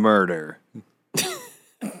is murder.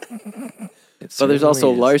 But there's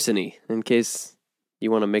also larceny, in case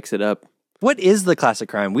you want to mix it up. What is the classic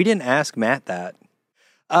crime? We didn't ask Matt that.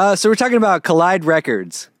 So we're talking about Collide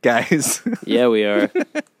Records, guys. Yeah, we are.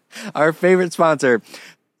 Our favorite sponsor.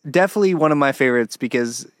 Definitely one of my favorites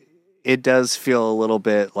because it does feel a little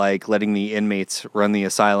bit like letting the inmates run the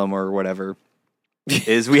asylum or whatever.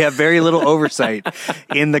 Is we have very little oversight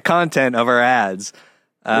in the content of our ads.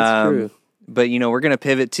 That's true. But, we're going to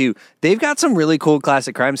pivot to, they've got some really cool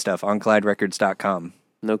classic crime stuff on CollideRecords.com.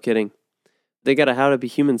 No kidding. They got a How to Be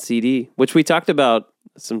Human CD, which we talked about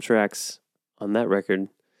some tracks on that record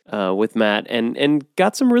with Matt and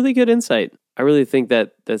got some really good insight. I really think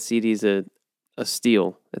that CD's a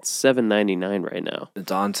steal. It's $7.99 right now.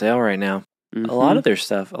 It's on sale right now. Mm-hmm. A lot of their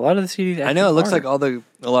stuff. A lot of the CDs. I know. It looks like a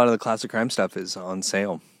lot of the classic crime stuff is on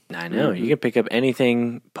sale. I know. Mm-hmm. You can pick up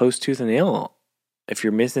anything post Tooth and Nail. If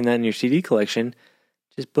you're missing that in your CD collection,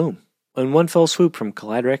 just boom. In one fell swoop from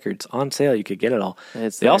Collide Records on sale, you could get it all.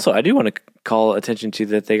 I do want to call attention to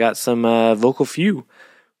that they got some Vocal Few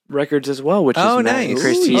records as well, which is Matt and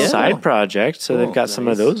Christy's side project. So they've got some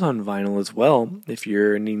of those on vinyl as well. If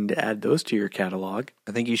you're needing to add those to your catalog,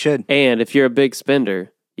 I think you should. And if you're a big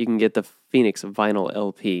spender, you can get the Phoenix Vinyl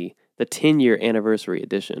LP, the 10-year anniversary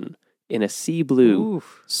edition, in a sea blue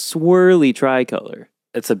swirly tricolor.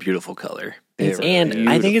 It's a beautiful color. And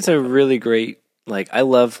I think it's a really great, I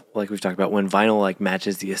love, we've talked about, when vinyl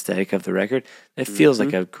matches the aesthetic of the record. It feels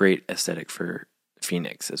like a great aesthetic for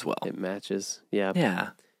Phoenix as well. It matches, yeah. Yeah.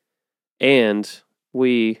 And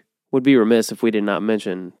we would be remiss if we did not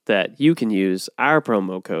mention that you can use our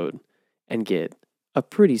promo code and get a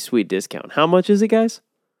pretty sweet discount. How much is it, guys?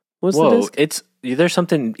 What's the discount? There's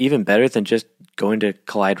something even better than just going to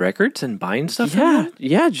Collide Records and buying stuff.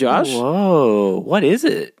 Yeah, Josh. Whoa, what is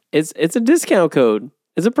it? It's a discount code.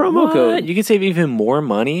 It's a promo code. You can save even more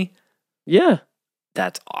money. Yeah,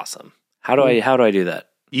 that's awesome. How do I do that?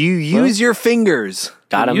 You use your fingers.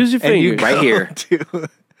 Got him. Use your fingers right here.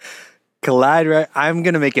 Collide. I'm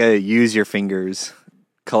gonna make a use your fingers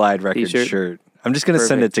Collide Records shirt. I'm just gonna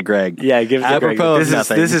send it to Greg. Yeah, give it to Greg. Apropos of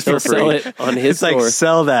nothing. This is for free. Sell it on his store. Like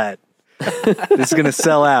sell that. This is gonna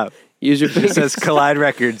sell out. Use your fingers. It says Collide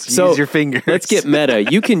Records. Use your fingers. Let's get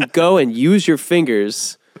meta. You can go and use your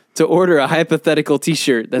fingers to order a hypothetical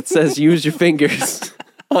T-shirt that says "Use your fingers"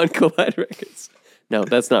 on Collide Records. No,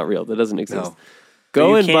 that's not real. That doesn't exist. Go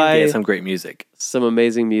you and can buy get some great music. some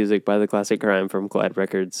amazing music by the Classic Crime from Glad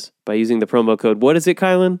Records by using the promo code. What is it,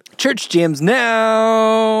 Kylan? Church Jams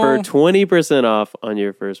now For 20% off on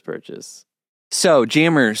your first purchase. So,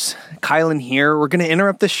 Jammers, Kylan here. We're going to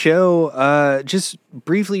interrupt the show just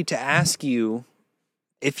briefly to ask you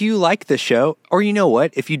if you like the show, or you know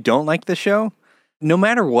what, if you don't like the show, no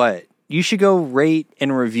matter what, you should go rate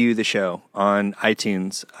and review the show on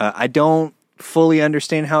iTunes. I don't fully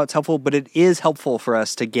understand how it's helpful, but it is helpful for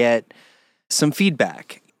us to get some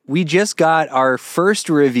feedback. We just got our first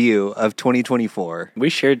review of 2024. We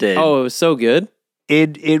sure did. Oh, it was so good.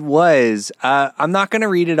 It was. I'm not going to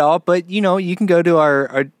read it all, but you can go to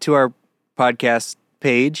our podcast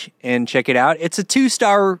page and check it out. It's a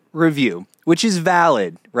 2-star review, which is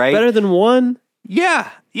valid, right? Better than one? Yeah.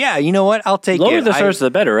 You know what? I'll take Lower it. the stars,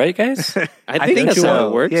 the better, right, guys? I think that's how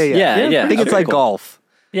it works. Yeah. I think it's like golf.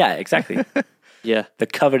 Yeah, exactly. Yeah. The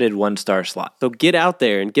coveted 1-star slot. So get out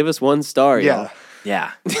there and give us 1 star. Yeah.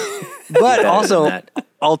 Yeah. But also, than that.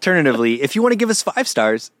 alternatively, if you want to give us 5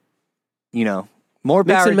 stars, more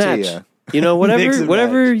Mix power and to match. you. Mix and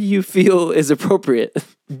Whatever you feel is appropriate.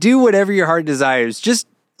 Do whatever your heart desires. Just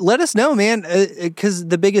let us know, man. Because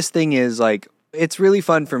the biggest thing is it's really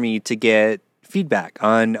fun for me to get feedback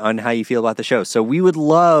on how you feel about the show. So we would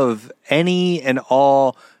love any and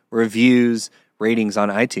all reviews, ratings on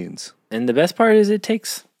iTunes. And the best part is it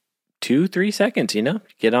takes 2-3 seconds,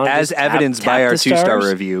 get on. As just tap evidenced by our the 2-star stars.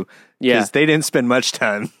 review. Yeah. Because they didn't spend much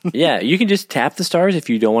time. Yeah, you can just tap the stars if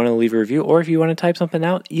you don't want to leave a review, or if you want to type something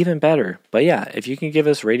out, even better. But yeah, if you can give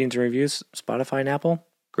us ratings and reviews, Spotify and Apple,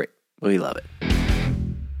 great. We love it.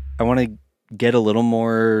 I want to get a little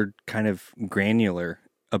more kind of granular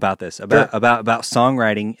about this, about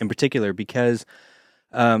songwriting in particular, because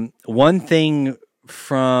one thing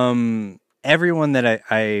from everyone that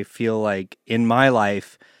I feel like in my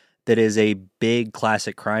life that is a big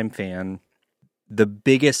Classic Crime fan, the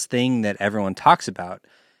biggest thing that everyone talks about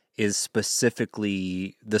is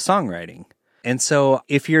specifically the songwriting. And so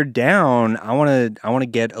if you're down, I want to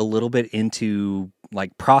get a little bit into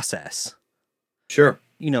process. Sure.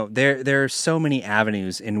 There are so many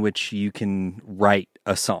avenues in which you can write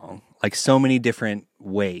a song, so many different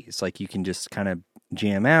ways. You can just kind of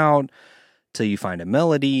jam out till you find a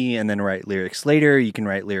melody and then write lyrics later. You can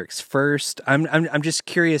write lyrics first. I'm just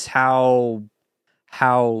curious how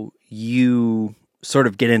you sort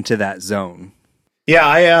of get into that zone.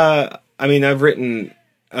 Yeah, I've written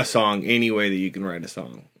a song any way that you can write a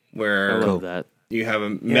song, where I love that. you have a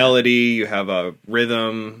melody, you have a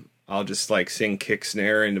rhythm. I'll just sing kick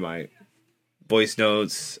snare into my voice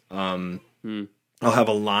notes. I'll have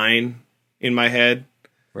a line in my head,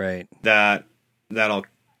 right? That I'll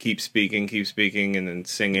keep speaking, and then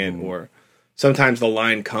sing it. Or sometimes the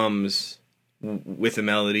line comes with a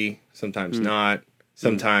melody, sometimes not.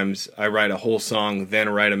 Sometimes I write a whole song, then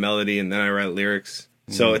write a melody, and then I write lyrics.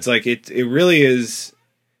 So it's it really is.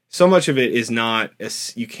 So much of it is not.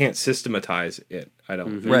 You can't systematize it. I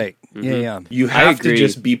don't think. Right. Yeah. You have to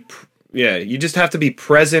just be. You just have to be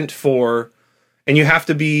present for, and you have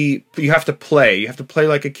to play. You have to play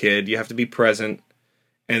like a kid. You have to be present,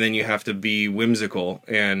 and then you have to be whimsical.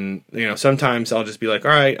 And sometimes I'll just be like,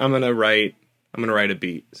 all right, I'm gonna write a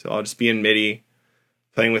beat. So I'll just be in MIDI,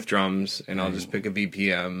 playing with drums, and I'll just pick a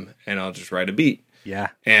BPM, and I'll just write a beat. Yeah.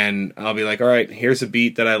 And I'll be like, all right, here's a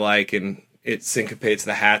beat that I like, and it syncopates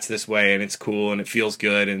the hats this way, and it's cool, and it feels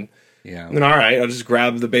good, and then all right, I'll just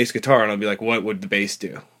grab the bass guitar, and I'll be like, what would the bass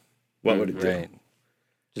do? What would it do? Right.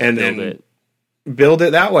 And then build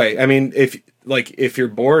it that way. I mean, if you're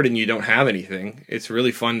bored and you don't have anything, it's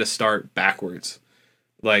really fun to start backwards.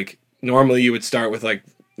 Normally you would start with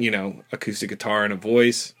acoustic guitar and a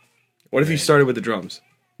voice. What if you started with the drums?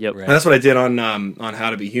 Yep. Right. And that's what I did on How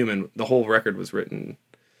to Be Human. The whole record was written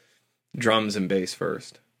drums and bass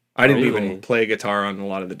first. I didn't even play guitar on a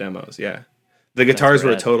lot of the demos. Yeah. The guitars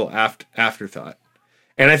were a total afterthought.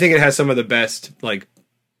 And I think it has some of the best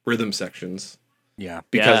rhythm sections. Yeah.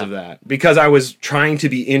 Because of that. Because I was trying to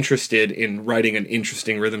be interested in writing an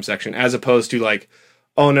interesting rhythm section, as opposed to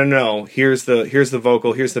oh no, here's the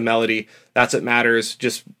vocal, here's the melody, that's what matters,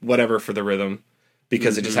 just whatever for the rhythm,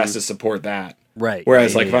 because it just has to support that. Right.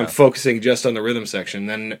 Whereas if I'm focusing just on the rhythm section,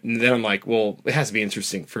 then I'm like, well, it has to be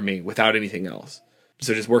interesting for me without anything else.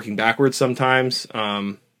 So just working backwards sometimes.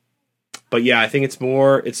 But yeah, I think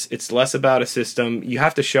it's less about a system. You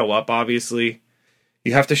have to show up, obviously.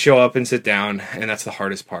 You have to show up and sit down, and that's the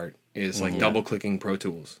hardest part, is double clicking Pro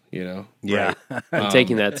Tools, Yeah. Right. And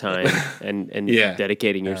taking that time and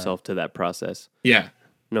dedicating yourself to that process. Yeah.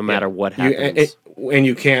 no matter what You, happens. and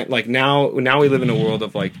you can't like now we live in a world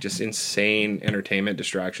of like just insane entertainment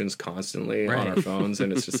distractions constantly on our phones,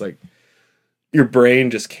 and it's just like your brain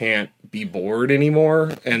just can't be bored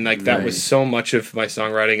anymore. And like that was so much of my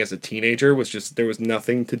songwriting as a teenager was just there was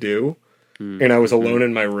nothing to do, and I was alone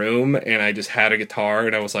in my room, and I just had a guitar,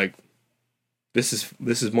 and I was like, this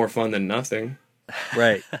is more fun than nothing.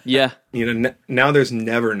 Right. Yeah. You know, now there's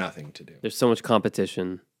never nothing to do. There's so much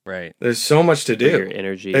competition. Right. There's so much to For do. your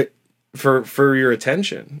energy. For your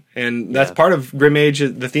attention. And that's part of Grim Age.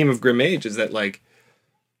 The theme of Grim Age is that like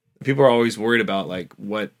people are always worried about like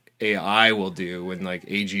what AI will do when like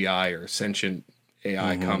AGI or sentient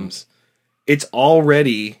AI comes. It's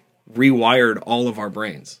already rewired all of our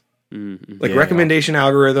brains. Like recommendation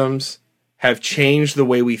algorithms have changed the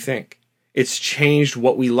way we think. It's changed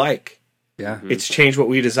what we like. Yeah. It's changed what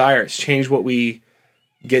we desire. It's changed what we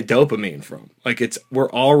get dopamine from. Like we're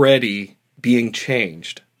already being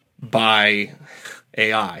changed by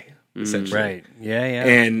AI, essentially. Right. Yeah.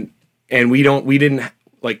 Yeah. And we didn't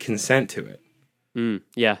like consent to it.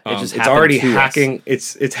 Yeah. It just it's already happened to us. hacking.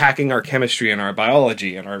 It's hacking our chemistry and our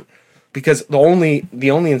biology because the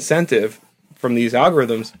only incentive from these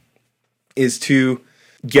algorithms is to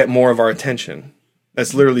get more of our attention.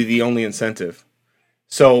 That's literally the only incentive.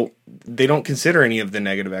 So they don't consider any of the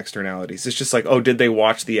negative externalities. It's just like, oh, did they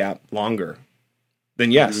watch the app longer?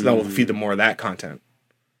 Then yes, that will feed them more of that content.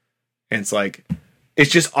 And it's like, it's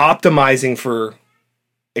just optimizing for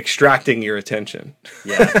extracting your attention.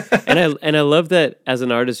 Yeah. and I love that as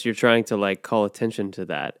an artist, you're trying to like call attention to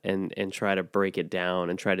that and try to break it down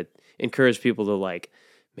and try to encourage people to like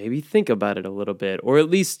maybe think about it a little bit, or at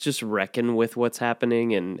least just reckon with what's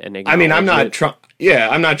happening and I mean, I'm not it.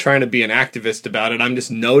 I'm not trying to be an activist about it. I'm just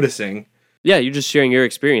noticing Yeah, you're just sharing your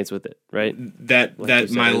experience with it, right? that Like you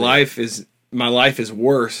said my earlier. life is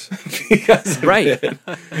worse because of Right. it.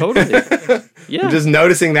 Totally. Yeah. I'm just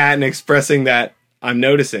noticing that and expressing that I'm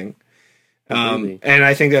noticing. Completely. And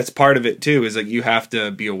I think that's part of it too, is like you have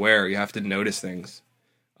to be aware, you have to notice things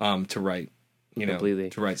to write, Completely.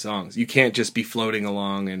 to write songs. You can't just be floating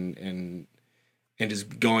along and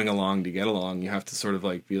just going along to get along. You have to sort of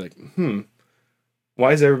like be like,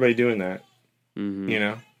 why is everybody doing that? You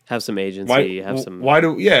know? Have some agency, Why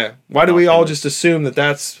do we all just assume that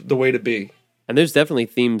that's the way to be? And there's definitely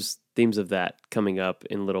themes of that coming up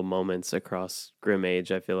in little moments across Grim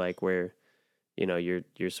Age, I feel like, where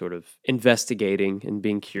you're sort of investigating and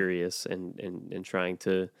being curious and trying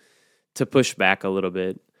to push back a little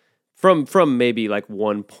bit from maybe like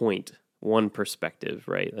one perspective,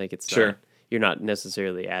 right? Like it's Sure. you're not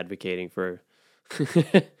necessarily advocating for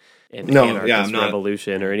an No, anarchist yeah, I'm not.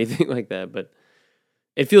 revolution or anything like that, but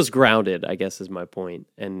it feels grounded, I guess, is my point.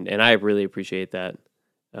 And I really appreciate that.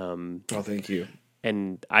 Oh, thank you.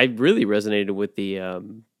 And I really resonated with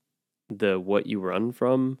the what you run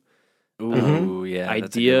from Ooh, yeah.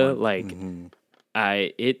 that's a good idea. one.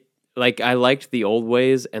 Like I liked the old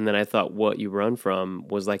ways, and then I thought what you run from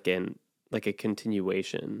was like a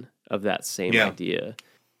continuation of that same idea.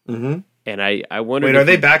 Mm-hmm. And I wonder. Wait, are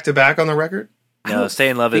they back to back on the record? No, Stay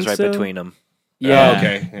in Love is think right so. between them. Yeah. Oh,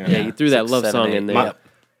 okay. Yeah, you threw that 6, love 7, song 8. in there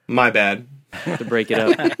My bad. to break it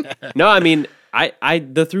up. No, I mean, I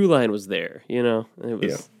the through line was there. It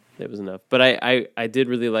was enough. But I did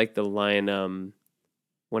really like the line.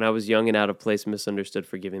 When I was young and out of place, misunderstood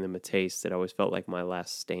for giving them a taste, it always felt like my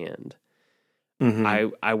last stand.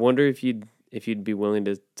 Mm-hmm. I wonder if you'd be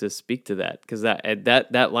willing to speak to that, because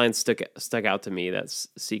that line stuck out to me, that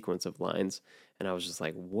sequence of lines, and I was just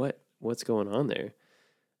like, what's going on there?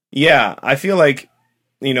 Yeah, I feel like,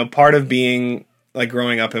 part of being like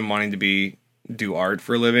growing up and wanting to do art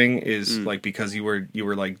for a living is like because you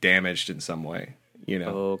were like damaged in some way,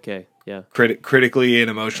 Oh, okay, yeah, critically and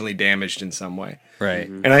emotionally damaged in some way. Right.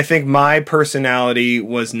 And I think my personality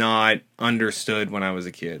was not understood when I was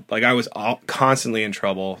a kid. Like I was constantly in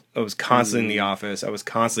trouble. I was constantly in the office. I was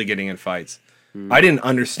constantly getting in fights. I didn't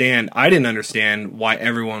understand why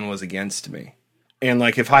everyone was against me. And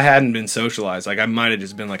like if I hadn't been socialized, like I might have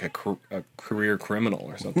just been like a career criminal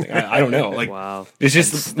or something. I don't know. Like wow, it's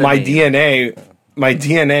just my DNA. My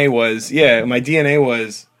DNA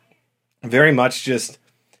was very much just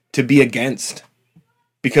to be against,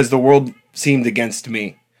 because the world seemed against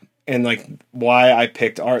me. And like why I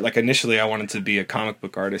picked art, like initially I wanted to be a comic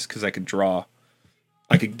book artist because I could draw.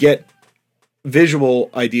 I could get visual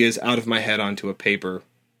ideas out of my head onto a paper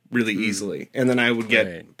really easily. And then I would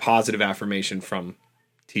get positive affirmation from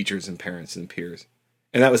teachers and parents and peers.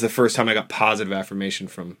 And that was the first time I got positive affirmation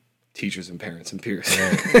from teachers and parents and peers.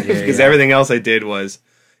 Because everything else I did was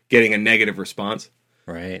getting a negative response.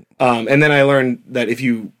 Right. And then I learned that if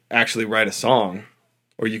you actually write a song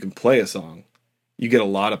or you can play a song, you get a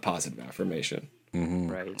lot of positive affirmation.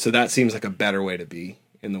 Right. So that seems like a better way to be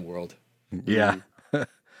in the world. Yeah.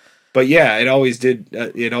 But yeah, it always did.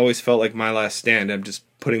 It always felt like my last stand. I'm just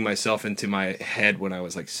putting myself into my head when I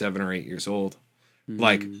was like 7 or 8 years old.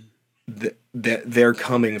 Like they're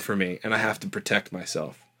coming for me, and I have to protect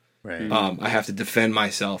myself. Right. I have to defend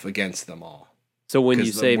myself against them all. So when you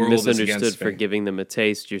 'Cause the say world is misunderstood against for me. giving them a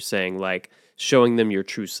taste, you're saying like showing them your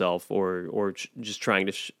true self, or just trying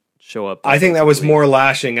to show up. I think that was defensively. more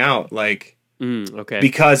lashing out, like Okay.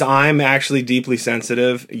 because I'm actually deeply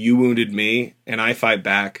sensitive. You wounded me, and I fight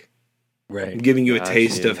back. I'm Right. giving you a Gotcha.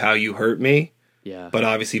 taste of how you hurt me. Yeah. But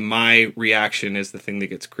obviously, my reaction is the thing that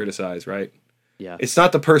gets criticized, right? Yeah. It's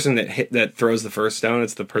not the person that throws the first stone;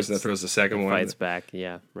 it's the person that throws the second one. Fights back.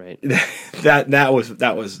 Yeah. Right. that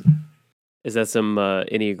was Is that some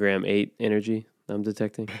Enneagram 8 energy I'm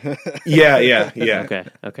detecting? yeah. Okay.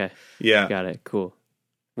 Okay. Yeah. Got it. Cool.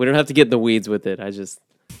 We don't have to get in the weeds with it. I just.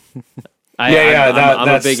 I'm a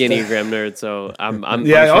that's big Enneagram nerd, so I'm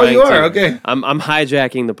Yeah, trying you are, to- okay. I'm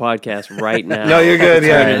hijacking the podcast right now. No, you're good,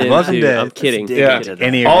 yeah. Turn it Welcome into- to- I'm kidding. Yeah.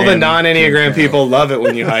 Enneagram. All the non-Enneagram people love it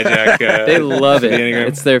when you hijack. They love the it. Enneagram.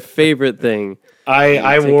 It's their favorite thing. I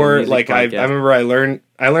take a wore music like I podcast. remember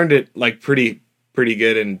I learned it like pretty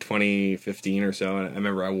good in 2015 or so, and I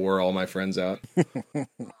remember I wore all my friends out.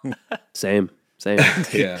 Same.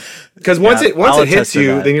 Yeah, because once it I'll hits attest to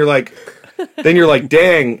you, that. then you're like,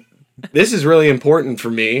 dang, this is really important for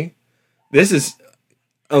me. This has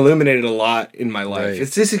illuminated a lot in my life. Right.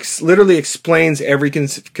 It's just literally explains every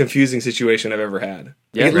confusing situation I've ever had.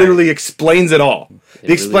 Yeah, it right. literally explains it all. The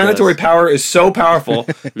really explanatory does. power is so powerful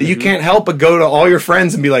that you can't help but go to all your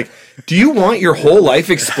friends and be like, "Do you want your whole life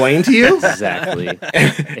explained to you?" Exactly.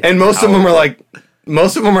 And most of them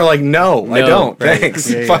are like, "No, I don't. right. Thanks.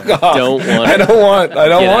 Yeah, yeah. Fuck off. Don't want I it. don't want. I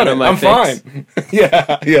don't Get want out it. of my I'm face." fine."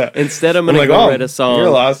 Yeah. Instead, I'm going I'm to like, go "Oh, write a song you're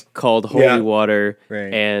lost." called Holy Yeah. Water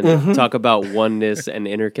Right. and Mm-hmm. talk about oneness and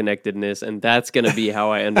interconnectedness, and that's going to be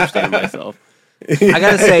how I understand myself. I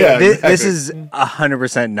gotta say, Yeah, this exactly. is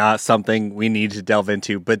 100% not something we need to delve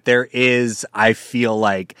into, but there is, I feel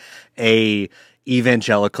like, a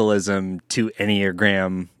evangelicalism to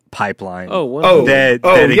Enneagram pipeline Oh, that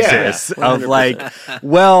yeah. exists of like,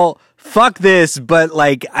 well, fuck this, but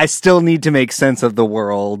like I still need to make sense of the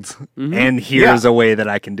world, and here's Yeah. a way that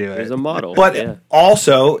I can do it. there's a model. But yeah.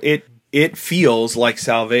 also, it feels like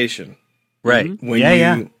salvation Right? when yeah, you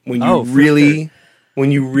yeah. when you Oh, for really sure.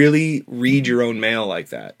 when you really read your own mail like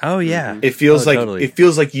that. Oh yeah. It feels Oh, like totally. it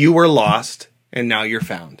feels like you were lost and now you're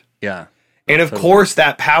found. Yeah. And of course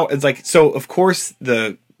that power it's like so of course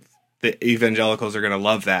the evangelicals are going to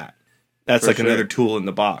love that. That's like sure. another tool in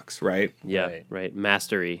the box, right? Yeah, Right. right.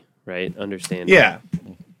 Mastery, right? Understanding. Yeah.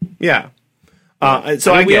 Yeah. So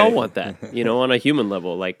I I mean, we get all it. want that, on a human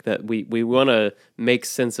level, like that. We want to make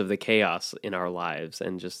sense of the chaos in our lives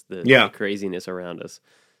and just the craziness around us.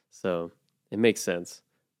 So it makes sense.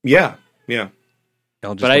 Yeah. Yeah.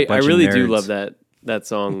 Y'all just But a I bunch of really do nerds. love that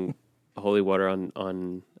song, "Holy Water"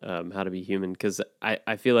 on How to Be Human, because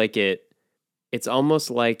I feel like it's almost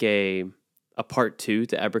like a part 2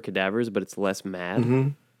 to Abracadabras, but it's less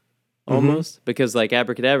mad, almost because like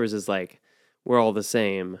Abracadabras is like we're all the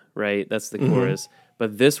same, right? That's the chorus.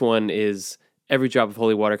 But this one is every drop of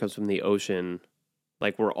holy water comes from the ocean.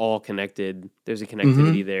 Like we're all connected. There's a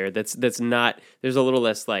connectivity there. That's not. There's a little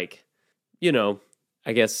less like,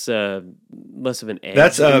 I guess less of an edge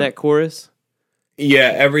That's, in that chorus. Yeah,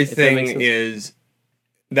 makes everything sense. is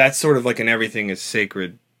that's sort of like an everything is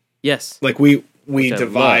sacred. Yes. Like we Which I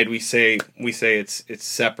divide, love. we say it's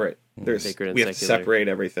separate. There's Sacred and we have to secular. separate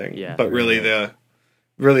everything. Yeah. But really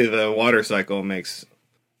the water cycle makes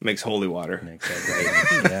holy water. Makes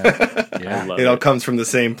that right. Yeah. I love It all it. comes from the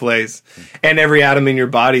same place. And every atom in your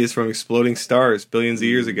body is from exploding stars billions of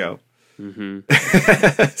years ago.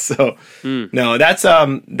 So no, that's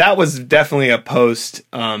that was definitely a post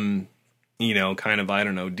kind of I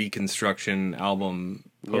don't know, deconstruction album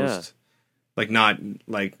post. Like not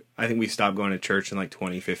like I think we stopped going to church in like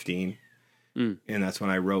 2015. And that's when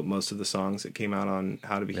I wrote most of the songs that came out on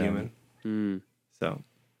How to Be Human. So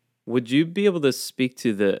Would you be able to speak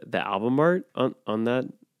to the album art on that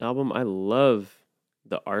album? I love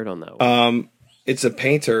the art on that one. it's a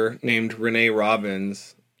painter named Renee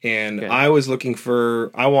Robbins, and Okay.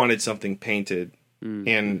 I wanted something painted,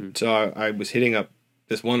 and so I was hitting up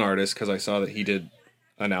this one artist because I saw that he did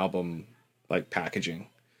an album like packaging,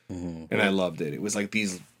 and I loved it. It was like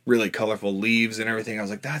these really colorful leaves and everything. I was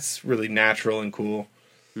like, that's really natural and cool.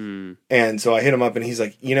 And so I hit him up, and he's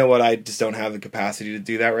like, you know what? I just don't have the capacity to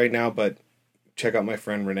do that right now, but check out my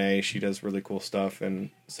friend Renee. She does really cool stuff. And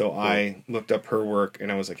so I looked up her work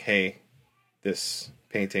and I was like, hey, this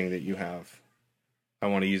painting that you have, I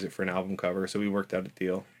want to use it for an album cover. So we worked out a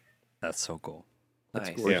deal. That's so cool. That's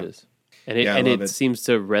Nice. gorgeous. Yeah. And I it love it. seems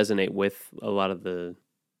to resonate with a lot of the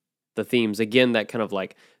themes. Again, that kind of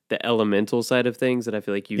like the elemental side of things that I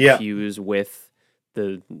feel like you fuse with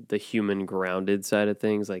the human grounded side of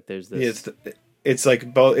things. Like there's this. It's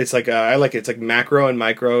like both. It's like I like it. It's like macro and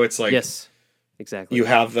micro. It's like Yes, exactly. you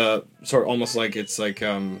have the sort of almost like it's like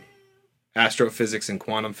astrophysics and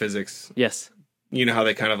quantum physics. Yes. You know how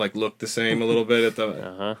they kind of like look the same a little bit at the.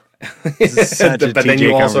 Uh-huh. This is such a but then TJ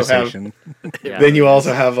you also have conversation. Yeah. then you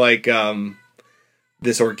also have like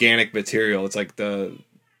this organic material. It's like the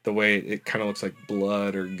way it kind of looks like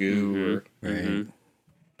blood or goo, Right.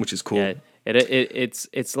 which is cool. Yeah.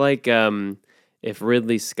 It's like if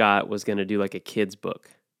Ridley Scott was going to do like a kid's book.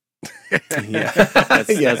 Yeah.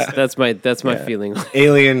 That's my feeling.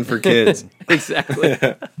 Alien for kids. Exactly.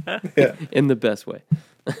 Yeah. In the best way.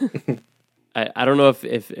 I don't know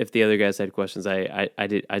if the other guys had questions. I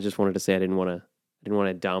just wanted to say I didn't want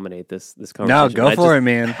to dominate this conversation. No, go for it,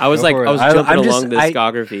 man. I was Go for it. jumping I'm along the I-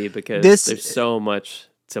 discography because there's so much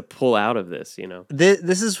to pull out of this, you know.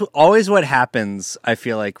 This is always what happens. I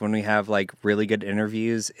feel like when we have like really good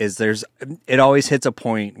interviews, is it always hits a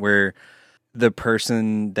point where the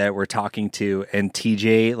person that we're talking to and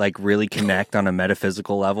TJ like really connect on a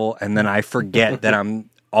metaphysical level, and then I forget that I'm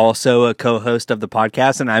also a co-host of the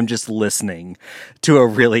podcast and I'm just listening to a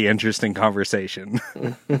really interesting conversation.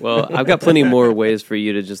 Well, I've got plenty more ways for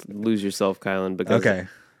you to just lose yourself, Kylan, because Okay.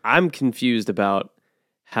 I'm confused about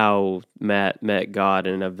how Matt met God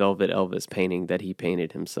in a Velvet Elvis painting that he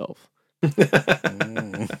painted himself.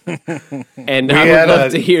 And I would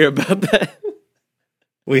love to hear about that.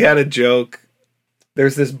 We had a joke.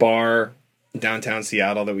 There's this bar downtown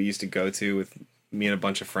Seattle that we used to go to with me and a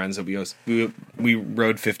bunch of friends that we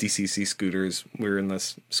rode 50cc scooters. We were in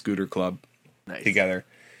this scooter club together.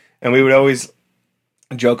 And we would always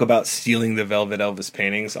joke about stealing the Velvet Elvis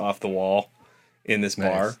paintings off the wall in this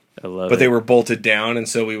bar. I love it. But they were bolted down, and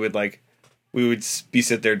so we would be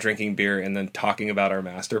sit there drinking beer and then talking about our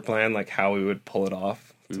master plan, like how we would pull it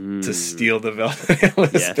off to steal the Velvet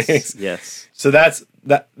Elvis paintings. Yes. So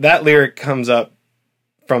that lyric comes up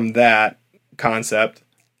from that concept.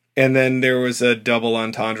 And then there was a double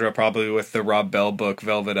entendre probably with the Rob Bell book,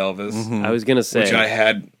 Velvet Elvis, I was gonna say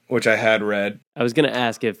which I had read. I was gonna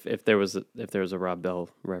ask if there was a Rob Bell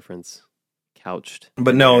reference couched.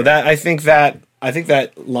 But no, I think that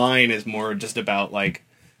line is more just about like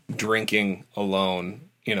drinking alone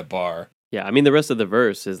in a bar. Yeah, I mean the rest of the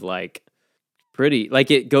verse is like pretty,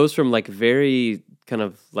 like it goes from like very kind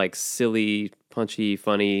of like silly, punchy,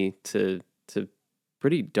 funny to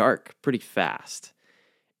pretty dark, pretty fast.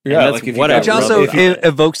 Yeah, that's like what Which I love also about it.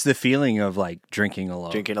 evokes the feeling of like drinking alone.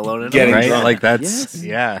 Drinking alone in Getting right? drunk. Like that's Yes.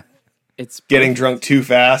 yeah. It's Getting drunk too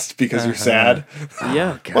fast because you're sad.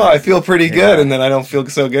 yeah. Well, I feel pretty good, and then I don't feel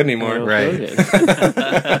so good anymore. Right. Okay.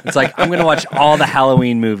 It's like I'm gonna watch all the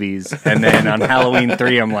Halloween movies, and then on Halloween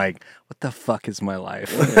 3, I'm like, what the fuck is my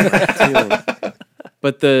life?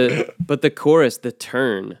 But the chorus, the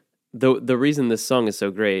turn, the reason this song is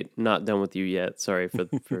so great. Not done with you yet. Sorry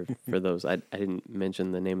for those. I didn't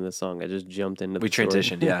mention the name of the song. I just jumped into. We the story.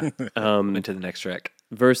 transitioned, yeah. Into the next track.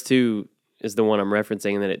 Verse 2 is the one I'm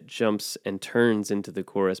referencing, and then it jumps and turns into the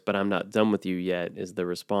chorus. But I'm not done with you yet is the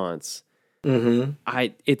response. Mm-hmm.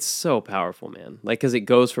 It's so powerful, man. Like, because it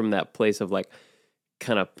goes from that place of like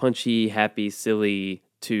kind of punchy, happy, silly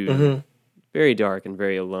to very dark and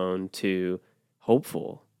very alone to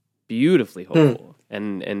hopeful, beautifully hopeful.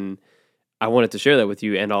 And I wanted to share that with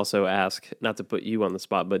you and also ask, not to put you on the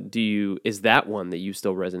spot, but is that one that you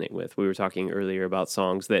still resonate with? We were talking earlier about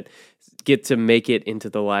songs that get to make it into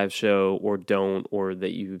the live show or don't, or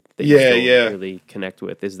that you still really connect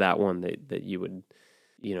with. Is that one that you would,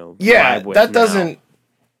 vibe with that now? doesn't.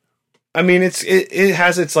 I mean, it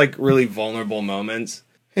has its like really vulnerable moments,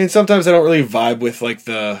 and sometimes I don't really vibe with like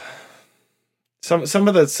sometimes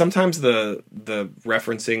the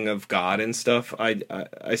referencing of God and stuff.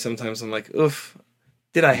 I sometimes I'm like, oof,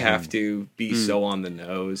 did I have to be so on the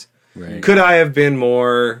nose? Right. Could I have been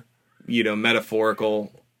more,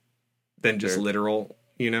 metaphorical than just literal?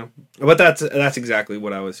 But that's exactly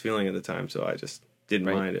what I was feeling at the time, so I just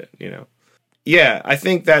didn't mind it. Yeah, I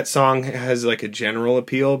think that song has like a general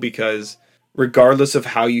appeal because regardless of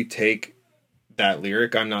how you take that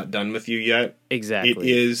lyric, I'm not done with you yet. Exactly.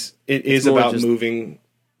 It is about moving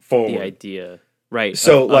forward. The idea. Right.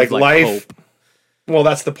 So of like life hope. Well,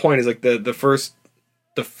 that's the point, is like the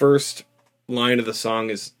first line of the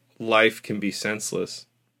song is life can be senseless,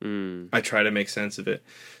 I try to make sense of it.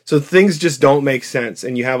 So things just don't make sense,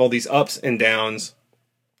 and you have all these ups and downs,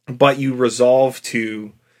 but you resolve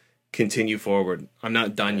to continue forward. I'm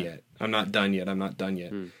not done yet. I'm not done yet. I'm not done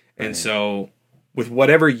yet. And so with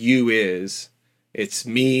whatever you is, it's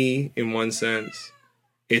me in one sense.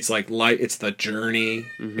 It's like light. It's the journey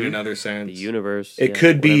in another sense. The universe. It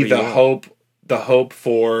could be the hope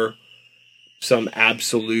for some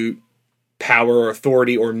absolute power or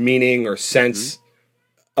authority or meaning or sense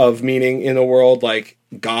of meaning in the world, like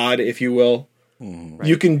God, if you will. Right.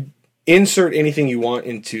 You can insert anything you want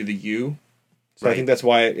into the you. So I think that's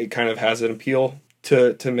why it kind of has an appeal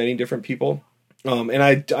to many different people. And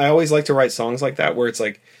I always like to write songs like that, where it's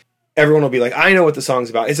like, everyone will be like, I know what the song's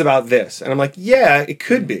about. It's about this. And I'm like, yeah, it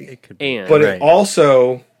could be. It could be. But it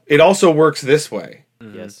also works this way.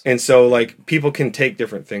 Yes. And so like people can take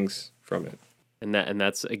different things from it. And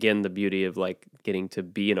that's again the beauty of like getting to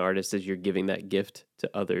be an artist, is you're giving that gift to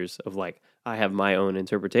others of like, I have my own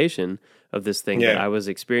interpretation of this thing that I was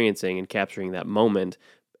experiencing and capturing that moment.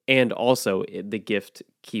 And also the gift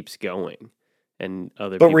keeps going, and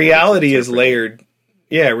other But reality is layered.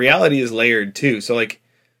 Yeah, reality is layered too. So like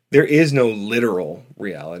there is no literal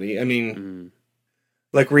reality. I mean,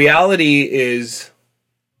 like reality is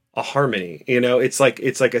a harmony, you know? It's like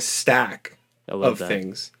a stack of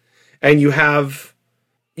things. And you have,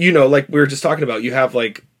 you know, like we were just talking about, you have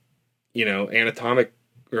like, you know, atomic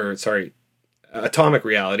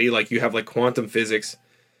reality, like you have like quantum physics,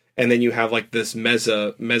 and then you have like this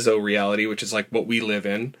meso reality, which is like what we live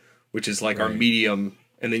in, which is like our medium,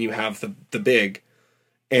 and then you have the big.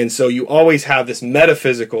 And so you always have this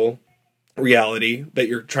metaphysical reality that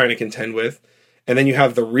you're trying to contend with, and then you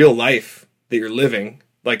have the real life that you're living,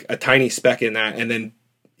 like a tiny speck in that, and then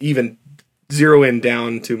even zero in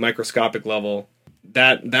down to microscopic level,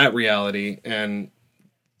 that reality. And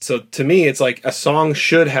so to me, it's like a song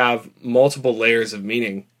should have multiple layers of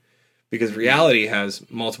meaning, because reality has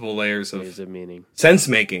multiple layers of meaning, sense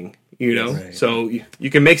making, you know? Right. So you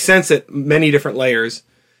can make sense at many different layers,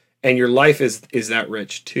 and your life is that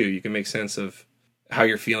rich too. You can make sense of how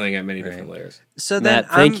you're feeling at many different layers. So then,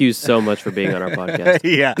 Matt, thank you so much for being on our podcast.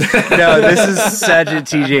 Yeah, no, this is such a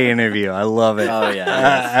TJ interview. I love it. Oh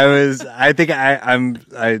yeah,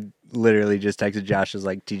 I literally just texted Josh. Was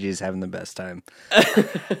like, TJ's having the best time.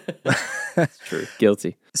 That's true.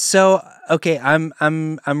 Guilty. So okay,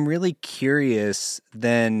 I'm really curious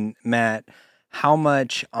then, Matt, how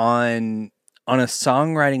much on a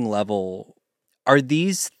songwriting level are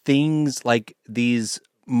these things, like these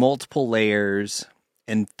multiple layers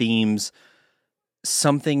and themes,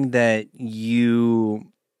 something that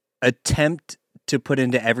you attempt to put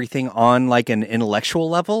into everything on like an intellectual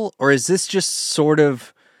level, or is this just sort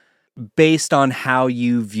of based on how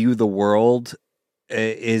you view the world?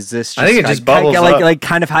 Is this just, I think it just bubbles up. Like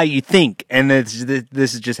kind of how you think, and this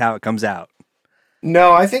is just how it comes out?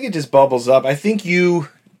 No, I think it just bubbles up. I think you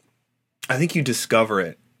discover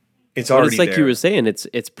it. It's already it's like there. You were saying,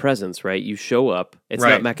 it's presence, right? You show up. It's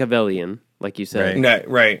not Machiavellian, like you said.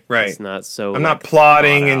 Right. It's not so. I'm not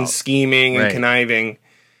plotting and scheming and conniving.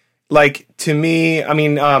 Like, to me, I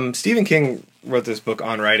mean, Stephen King wrote this book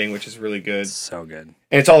on writing, which is really good. So good.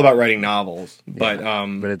 And it's all about writing novels, but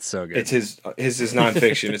it's so good. It's his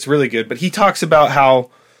nonfiction. It's really good. But he talks about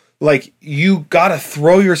how, like, you gotta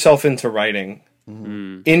throw yourself into writing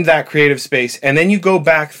in that creative space, and then you go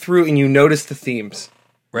back through and you notice the themes.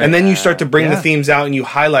 Right. And then you start to bring the themes out and you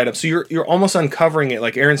highlight them. So you're almost uncovering it.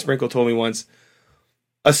 Like Aaron Sprinkle told me once,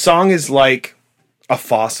 a song is like a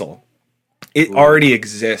fossil. It already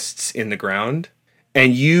exists in the ground,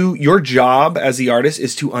 and your job as the artist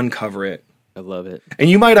is to uncover it. I love it. And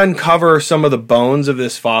you might uncover some of the bones of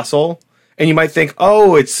this fossil, and you might think,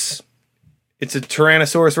 oh, it's a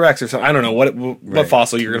Tyrannosaurus Rex or something. I don't know what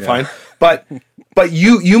fossil you're going to find. But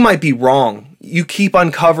you might be wrong. You keep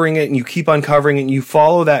uncovering it, and you keep uncovering it, and you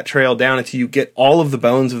follow that trail down until you get all of the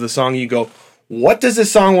bones of the song, and you go, what does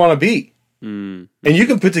this song want to be? And you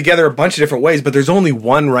can put together a bunch of different ways, but there's only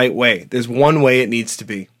one right way. There's one way it needs to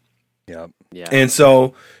be. Yep. Yeah. And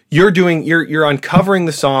so you're uncovering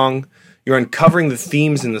the song, you're uncovering the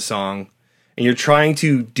themes in the song, and you're trying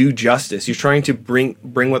to do justice. You're trying to bring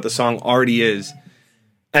what the song already is.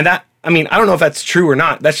 And that, I mean, I don't know if that's true or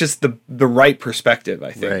not. That's just the right perspective,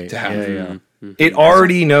 I think, to have. Yeah. It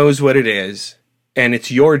already knows what it is, and it's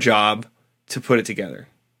your job to put it together.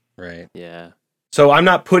 Right. Yeah. So I'm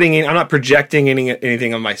not projecting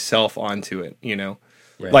anything of myself onto it, you know.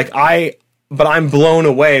 Right. But I'm blown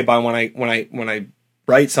away by when I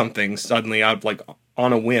write something suddenly out like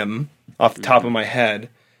on a whim off the top of my head,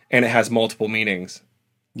 and it has multiple meanings.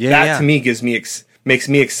 To me makes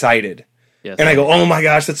me excited, Yes. And I go, oh my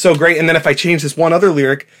gosh, that's so great. And then if I change this one other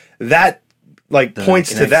lyric, that like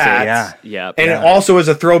points to that. Yeah. And it also is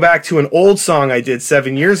a throwback to an old song I did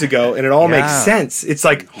 7 years ago, and it all makes sense. It's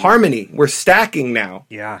like harmony. We're stacking now.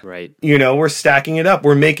 Yeah. Right. You know, we're stacking it up.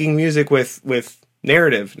 We're making music with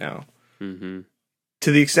narrative now. Mm-hmm.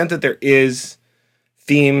 To the extent that there is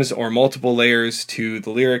themes or multiple layers to the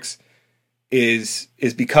lyrics is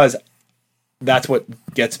because that's what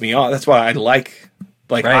gets me on. That's why I like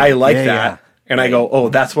I like that. Yeah. And I go, oh,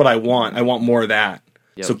 that's what I want. I want more of that.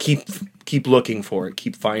 Yep. So keep looking for it.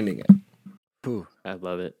 Keep finding it. Ooh. I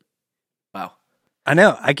love it. Wow. I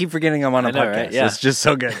know. I keep forgetting I'm on a podcast. Right? Yeah. It's just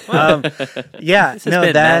so good. Yeah.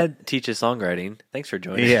 That Matt teaches songwriting. Thanks for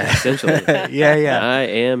joining. Yeah. Essentially. Yeah. I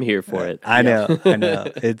am here for it. I know.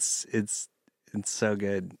 It's so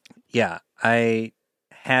good. Yeah. I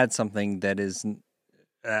had something that is,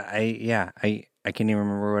 I can't even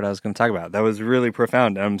remember what I was going to talk about. That was really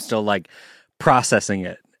profound. I'm still like processing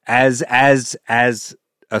it as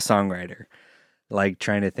a songwriter, like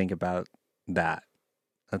trying to think about that.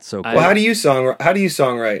 That's so cool. Well, how do you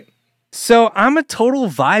songwrite? So I'm a total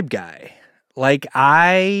vibe guy. Like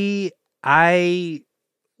I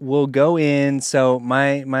will go in. So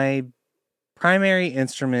my primary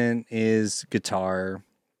instrument is guitar.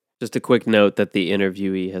 Just a quick note that the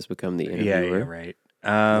interviewee has become the interviewer. Yeah, right.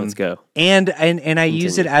 Let's go. And I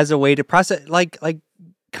use it as a way to process, like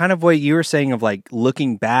kind of what you were saying of like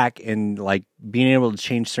looking back and like being able to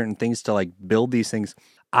change certain things to like build these things.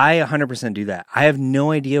 I 100% do that. I have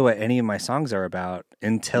no idea what any of my songs are about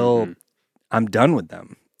until I'm done with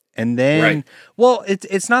them. And then, well,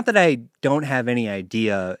 it's not that I don't have any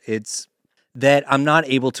idea. It's that I'm not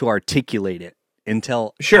able to articulate it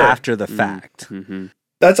until after the fact. Mm-hmm.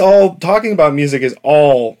 That's all. Talking about music is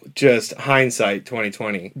all just hindsight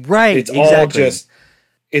 2020. Right.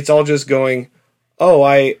 It's all just going, oh,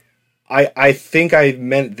 I think I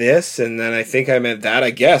meant this, and then I think I meant that,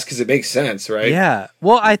 I guess, because it makes sense, right? Yeah.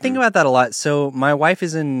 Well, I think about that a lot. So my wife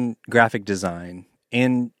is in graphic design,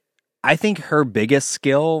 and I think her biggest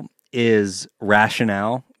skill is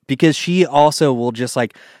rationale, because she also will just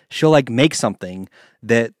like, she'll like make something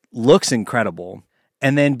that looks incredible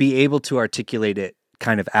and then be able to articulate it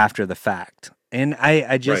kind of after the fact. And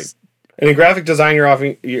I just... Right. And in graphic design, you're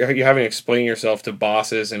having to explain yourself to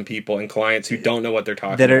bosses and people and clients who don't know what they're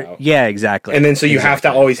talking about. Yeah, exactly. And then so you have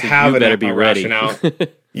to always have a rationale.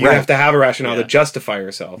 You have to have a rationale to justify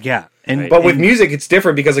yourself. Yeah. But with music, it's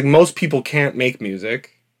different because like most people can't make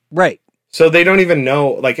music. Right. So they don't even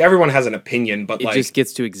know, like everyone has an opinion, but it just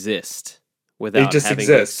gets to exist without having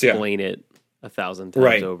to explain it 1,000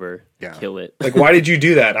 times over. Yeah. Kill it. Like, why did you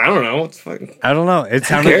do that? I don't know. It's fucking... I don't know. It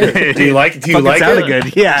sounded good. Do you like it? It sounded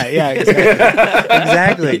good. Yeah,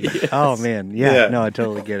 exactly. Yes. Oh man. Yeah. No, I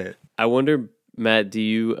totally get it. I wonder, Matt, do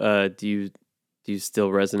you still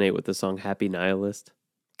resonate with the song Happy Nihilist?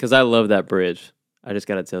 Because I love that bridge. I just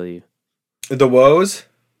gotta tell you. The woes?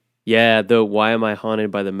 Yeah, the why am I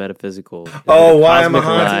haunted by the metaphysical? Oh, why am I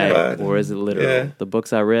haunted by... Or is it literal? Yeah. The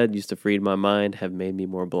books I read used to feed my mind, have made me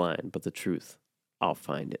more blind, but the truth, I'll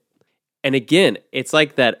find it. And again, it's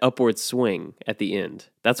like that upward swing at the end.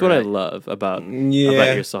 That's what I love about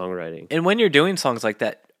your songwriting. And when you're doing songs like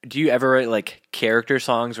that, do you ever write like character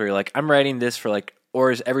songs where you're like, I'm writing this for like,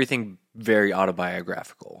 or is everything very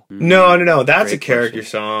autobiographical? No. That's a character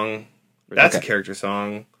song. That's a character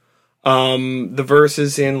song. The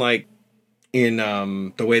verses in The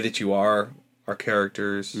Way That You Are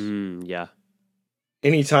characters. Yeah.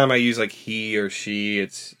 Anytime I use like he or she,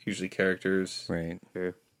 it's usually characters. Right.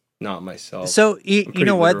 Sure. Not myself. So you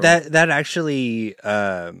know what? That actually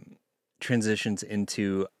transitions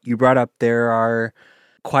into, you brought up there are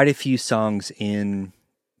quite a few songs in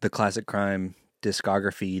the Classic Crime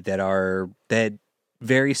discography that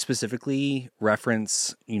very specifically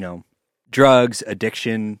reference, drugs,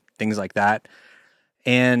 addiction, things like that.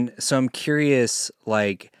 And so I'm curious,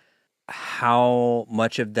 like, how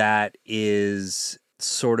much of that is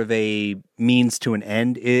sort of a means to an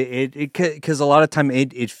end? Because a lot of time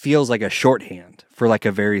it feels like a shorthand for like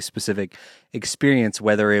a very specific experience,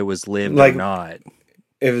 whether it was lived or not.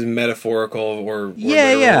 It was metaphorical or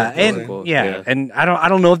yeah, and I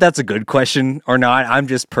don't know if that's a good question or not. I'm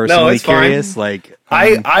just personally curious. Fine. Like,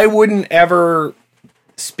 I wouldn't ever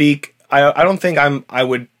speak. I don't think I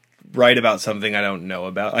would write about something I don't know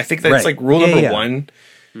about. I think that's like rule number one.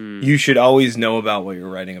 You should always know about what you're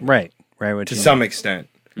writing about. Right. To some extent.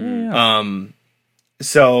 Yeah.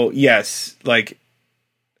 So yes, like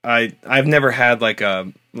I've never had like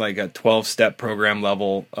a 12-step program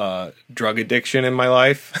level drug addiction in my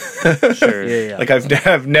life. Sure. Yeah. Like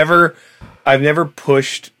I've never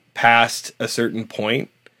pushed past a certain point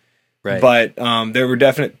Right. But there were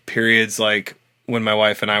definite periods like when my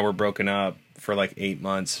wife and I were broken up for like 8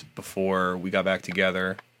 months before we got back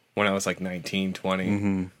together when I was like 19,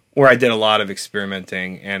 20, where I did a lot of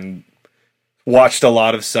experimenting and watched a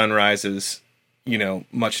lot of sunrises, you know,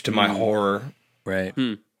 much to my horror. Right.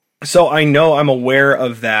 So I'm aware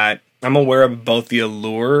of that. I'm aware of both the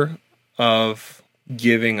allure of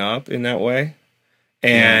giving up in that way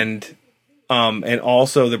and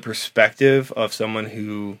also the perspective of someone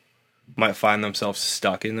who might find themselves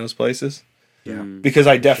stuck in those places. Yeah. Because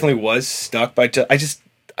I definitely was stuck, but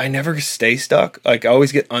I never stay stuck. Like I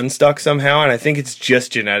always get unstuck somehow, and I think it's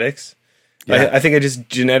just genetics. Yeah. I think I just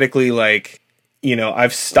genetically, like, you know,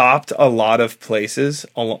 I've stopped a lot of places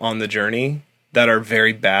on the journey that are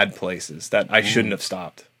very bad places that I shouldn't have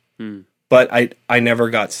stopped. But I never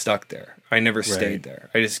got stuck there. I never stayed there.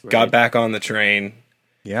 I just got back on the train.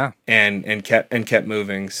 Yeah. And kept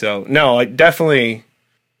moving. So no, I definitely,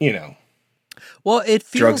 you know. Well, it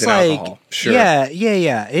feels drugs and like alcohol. Sure.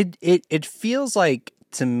 Yeah. It feels like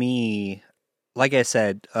to me, like I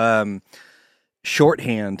said,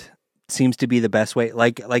 shorthand seems to be the best way.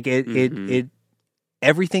 Like it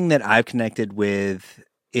everything that I've connected with,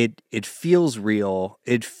 it feels real.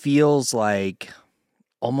 It feels like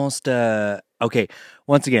almost okay.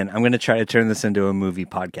 Once again, I'm going to try to turn this into a movie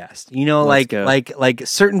podcast. You know, like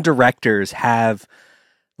certain directors have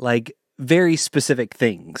like very specific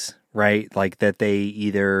things, right? Like that they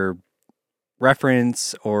either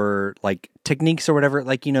reference or like techniques or whatever.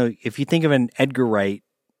 Like, you know, if you think of an Edgar Wright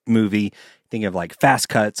movie, think of like fast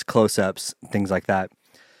cuts, close-ups, things like that.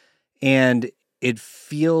 And it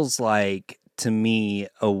feels like to me,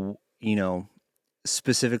 you know,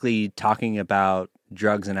 specifically talking about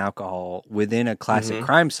drugs and alcohol within a classic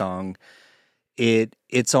crime song,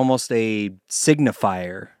 it's almost a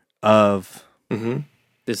signifier of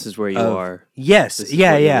this is where you are. Yes, This is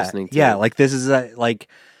what you're listening to. yeah. Like this is like,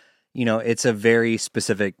 you know, it's a very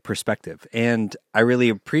specific perspective, and I really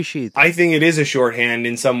appreciate. I think it is a shorthand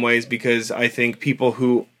in some ways because I think people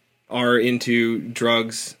who are into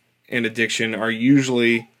drugs and addiction are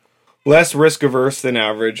usually less risk averse than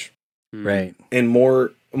average, right, and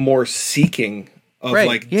more seeking of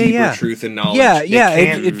like deeper truth and knowledge. Yeah.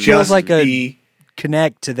 It feels just like be, a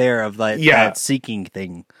connect to there of like that seeking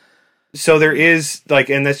thing. So there is like,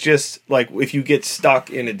 and that's just like if you get stuck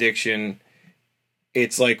in addiction,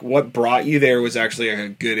 it's like what brought you there was actually a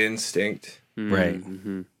good instinct, right?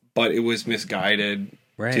 But it was misguided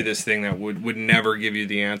to this thing that would never give you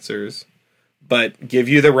the answers, but give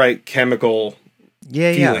you the right chemical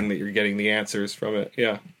feeling that you're getting the answers from it.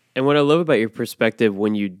 Yeah. And what I love about your perspective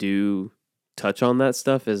when you do touch on that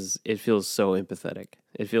stuff is it feels so empathetic.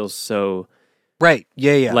 It feels so like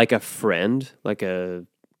a friend, like a,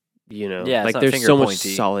 you know, like there's so much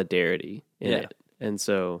solidarity in it. And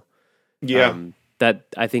so that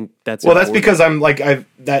I think that's well, that's because I'm like I've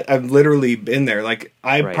literally been there. Like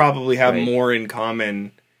I probably have more in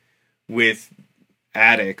common with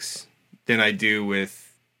addicts than I do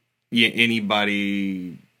with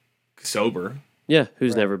anybody sober. Yeah,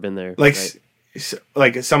 who's never been there. Like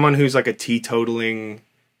like someone who's like a teetotaling,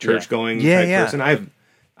 church going type person.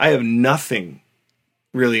 I have nothing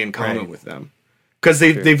really in common with them because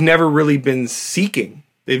they've never really been seeking.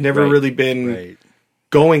 They've never really been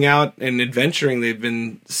going out and adventuring. They've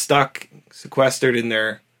been stuck, sequestered in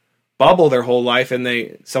their bubble their whole life,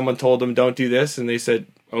 and someone told them don't do this, and they said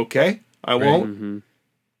okay, I won't.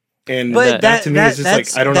 And but that to me is just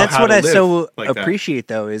like I don't know how to live. That's what I so like appreciate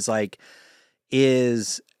though is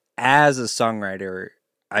as a songwriter,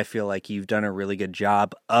 I feel like you've done a really good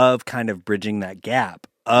job of kind of bridging that gap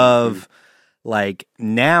of like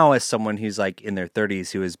now as someone who's like in their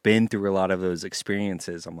 30s who has been through a lot of those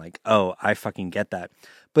experiences, I'm like, oh, I fucking get that.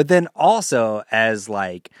 But then also as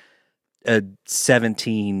like a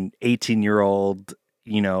 17, 18-year-old,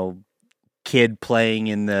 you know, kid playing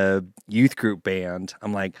in the youth group band,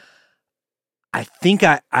 I'm like, I think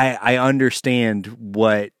I understand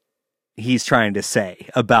what he's trying to say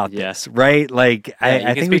about this, right? Like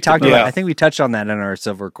I think we talked about I think we touched on that in our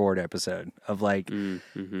Silver Chord episode of like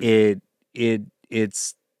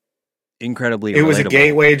it's incredly it was relatable. a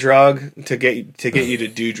gateway drug to get you to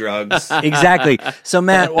do drugs. Exactly. So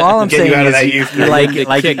Matt, all I'm Get saying you out of that is youth group.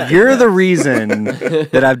 like you're the reason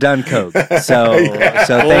that I've done coke. So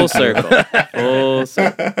full thank you. Full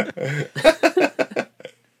circle.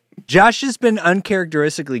 Josh has been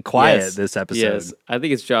uncharacteristically quiet this episode. Yes, I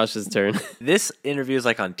think it's Josh's turn. This interview is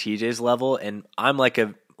like on TJ's level, and I'm like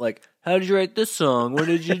how did you write this song? What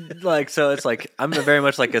did you like? So it's like I'm very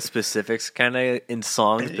much like a specifics kind of in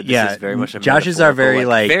songs, but this is very much a Josh's are very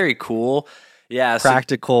like very cool. Yeah,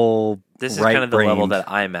 practical. this is right kind of the level brained. that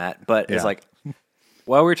I'm at, but Yeah. it's like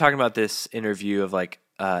while we were talking about this interview of like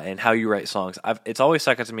and how you write songs, it's always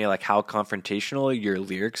stuck out to me like how confrontational your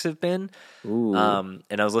lyrics have been. Ooh. And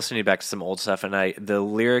I was listening back to some old stuff, and the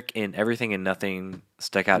lyric in Everything and Nothing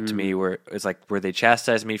stuck out to me, where it's like where they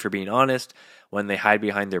chastise me for being honest when they hide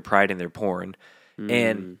behind their pride and their porn.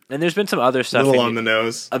 And there's been some other A stuff little on the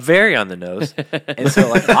nose. very on the nose. And so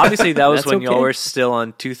like obviously that was That's when y'all okay. were still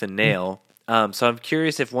on Tooth and Nail. So I'm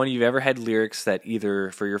curious if one of you've ever had lyrics that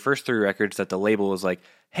either for your first 3 records that the label was like,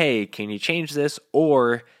 hey, can you change this?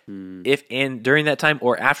 Or if during that time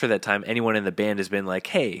or after that time, anyone in the band has been like,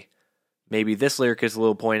 hey, maybe this lyric is a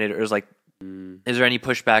little pointed, or is like, is there any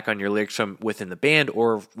pushback on your lyrics from within the band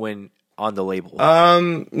or when on the label?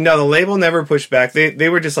 No, the label never pushed back. They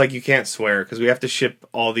were just like, you can't swear because we have to ship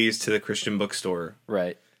all these to the Christian bookstore,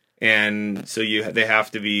 Right. and so they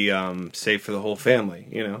have to be safe for the whole family,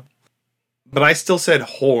 you know. But I still said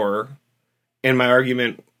whore, and my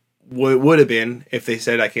argument would have been if they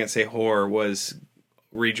said I can't say whore was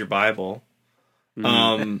read your Bible.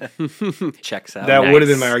 Checks out. That would have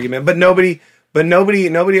been Nice. my argument, but nobody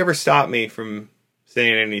ever stopped me from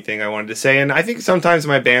saying anything I wanted to say. And I think sometimes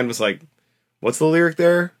my band was like, "What's the lyric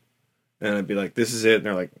there?" And I'd be like, "This is it." And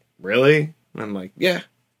they're like, "Really?" And I'm like, "Yeah."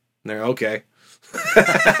 And they're okay.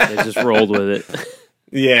 They just rolled with it.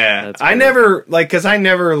 Yeah, That's I cool. never because I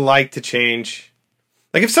never like to change.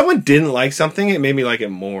 Like if someone didn't like something, it made me like it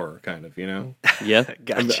more, kind of, you know. Yeah,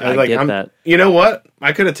 Gotcha. I get that. You know what?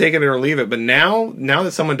 I could have taken it or leave it, but now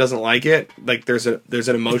that someone doesn't like it, like there's an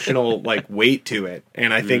emotional like weight to it,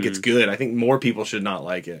 and I think it's good. I think more people should not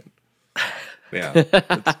like it. Yeah,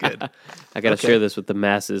 That's good. I got to share this with the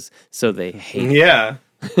masses so they hate. yeah,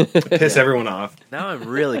 piss everyone off. Now I'm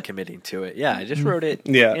really committing to it. Yeah, I just wrote it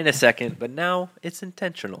Yeah. in a second, but now it's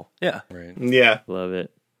intentional. Yeah. Yeah, Love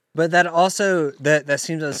it. But that also that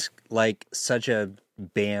seems as like such a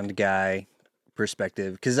band guy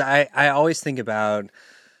perspective, because I always think about,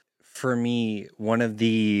 for me, one of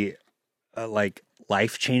the like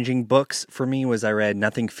life-changing books for me was I read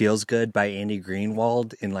Nothing Feels Good by Andy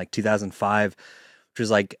Greenwald in like 2005, which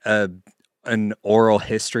was like an oral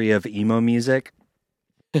history of emo music.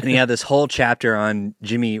 And he had this whole chapter on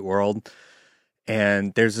Jimmy Eat World.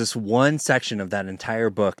 And there's this one section of that entire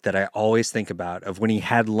book that I always think about, of when he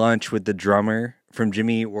had lunch with the drummer from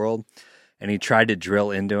Jimmy Eat World and he tried to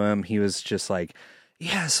drill into him. He was just like,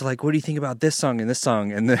 yeah, so like, what do you think about this song and this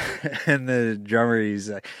song? And the drummer, he's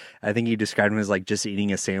like, I think he described him as like just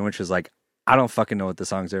eating a sandwich, was like, I don't fucking know what the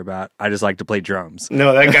songs are about. I just like to play drums.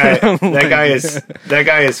 no, that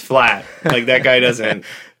guy is flat. Like that guy doesn't.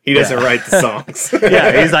 He doesn't write the songs.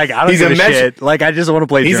 Yeah, he's like, I don't give a shit. Like, I just want to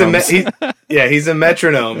play drums. He's a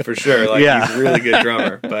metronome for sure. Like Yeah. he's a really good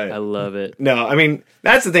drummer. I But love it. no, I mean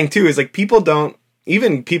that's the thing too. Is like people don't,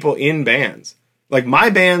 even people in bands. Like my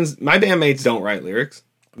bandmates don't write lyrics.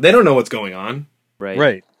 They don't know what's going on. Right.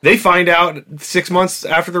 Right. They find out 6 months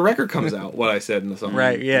after the record comes out what I said in the song.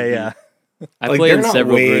 Right. Yeah. Yeah. I Like, play they're in not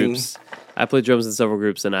several weighing- groups. I play drums in several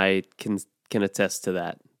groups, and I can attest to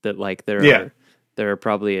that. That like there are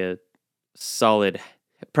probably a solid,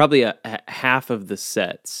 probably a half of the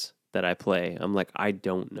sets that I play. I'm like, I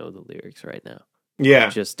don't know the lyrics right now. I Yeah.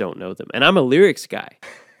 just don't know them, and I'm a lyrics guy.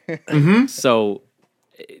 Mm-hmm. So,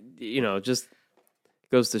 just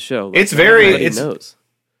goes to show. Like, It's very- everybody it's- knows.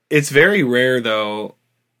 It's very rare though,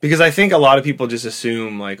 because I think a lot of people just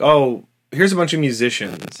assume like, oh, here's a bunch of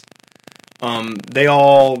musicians. They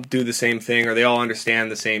all do the same thing, or they all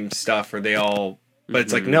understand the same stuff, or they all. But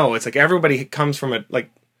it's like no, it's like everybody comes from a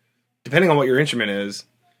like, depending on what your instrument is,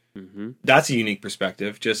 that's a unique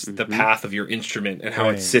perspective. Just the path of your instrument and how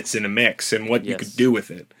Right. it sits in a mix and what you Yes. could do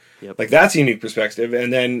with it. Yep. Like that's a unique perspective,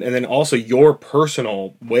 and then also your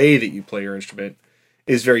personal way that you play your instrument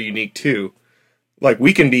is very unique too. Like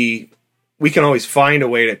we can always find a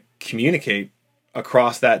way to communicate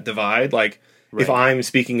across that divide. Like if I'm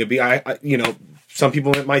speaking a beat, I some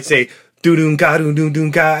people might say doo doo ga doo doo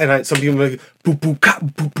doo ga, and some people like boo boo ka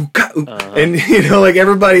boo boo ka, and like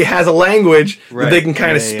everybody has a language that they can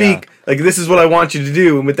kind of speak. Like this is what I want you to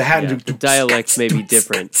do, and with the hat, Yeah, the dialects may be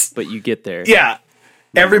different, but you get there. Yeah,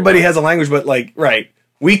 everybody has a language, but like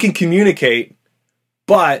we can communicate,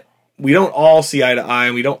 but we don't all see eye to eye,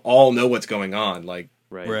 and we don't all know what's going on. Like,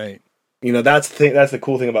 Right. that's the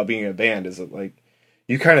cool thing about being in a band is that like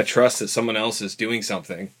you kind of trust that someone else is doing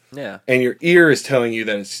something, Yeah. and your ear is telling you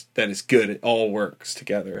that it's good. It all works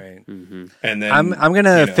together, Right. and then I'm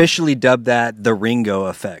gonna officially dub that the Ringo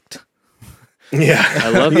effect. Yeah, I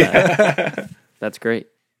love that. That's great.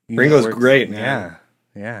 Ringo's works. great, man.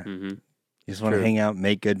 Yeah. Yeah. Mm-hmm. You just want to True. hang out, and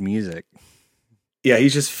make good music. Yeah,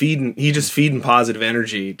 he's just feeding positive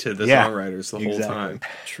energy to the Yeah, songwriters the whole exactly. time.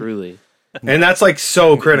 Truly. And that's like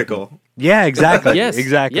so critical. Yeah, exactly. Yes,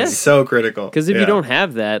 exactly. yes. So critical. Because if Yeah. you don't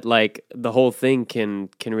have that, like the whole thing can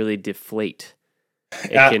really deflate.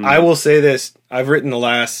 It can, I will say this. I've written the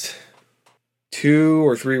last 2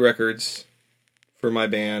 or 3 records for my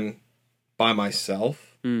band by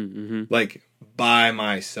myself. Mm-hmm. Like by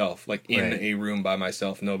myself. Like in Right. a room by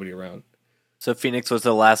myself, nobody around. So Phoenix was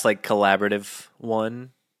the last like collaborative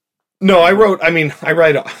one. No,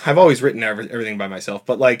 I've always written everything by myself,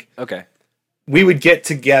 but like Okay. we would get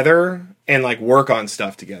together and like work on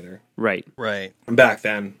stuff together. Right. Right. Back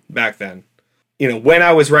then. You know, when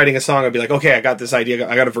I was writing a song, I'd be like, okay, I got this idea.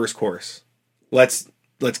 I got a verse chorus. Let's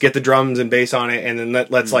get the drums and bass on it, and then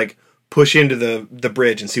let's like push into the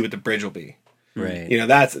bridge and see what the bridge will be. Right. You know,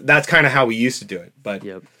 that's kind of how we used to do it. But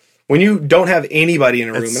Yep. when you don't have anybody in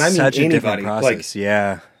a room, It's and I mean such a anybody, different process. like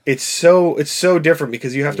Yeah. it's so different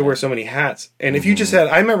because you have to wear so many hats. And if you just had,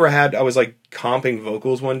 I was like comping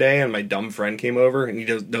vocals one day, and my dumb friend came over, and he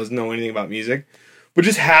doesn't know anything about music, but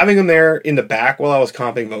just having him there in the back while I was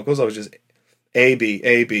comping vocals, I was just A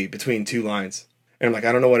B between 2 lines. And I'm like,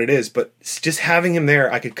 I don't know what it is, but just having him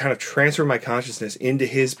there, I could kind of transfer my consciousness into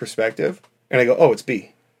his perspective, and I go, oh, it's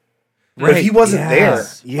B. But if he wasn't there,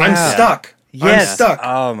 I'm stuck. Yes. I'm stuck.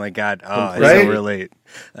 Oh my god. Oh, I Right? so relate.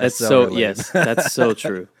 That's so relate. yes, that's so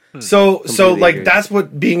true. So Completely like agree. that's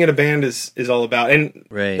what being in a band is all about. And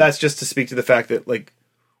Right. that's just to speak to the fact that like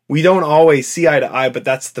we don't always see eye to eye, but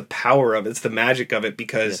that's the power of it. It's the magic of it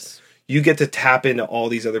because Yes. you get to tap into all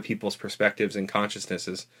these other people's perspectives and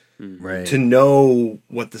consciousnesses Right. to know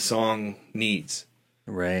what the song needs.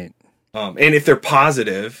 Right. And if they're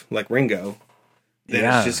positive, like Ringo, then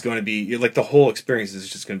Yeah. it's just going to be like the whole experience is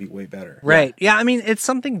just going to be way better. Right. Yeah. I mean, it's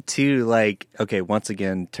something too, like, okay, once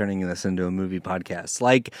again, turning this into a movie podcast,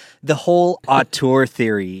 like the whole auteur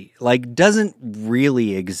theory, like, doesn't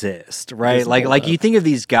really exist, right? Doesn't Like, hold like up. you think of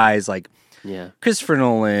these guys like Yeah. Christopher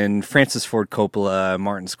Nolan, Francis Ford Coppola,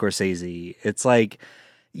 Martin Scorsese. It's like,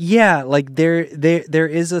 yeah, like there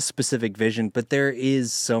is a specific vision, but there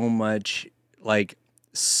is so much, like,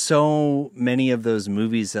 so many of those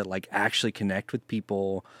movies that like actually connect with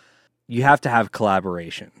people. You have to have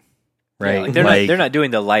collaboration, right? Yeah, like, they're not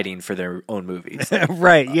doing the lighting for their own movies. Like,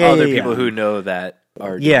 right. Yeah. other yeah, people yeah. who know that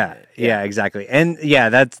are doing Yeah, it. yeah, exactly. And yeah,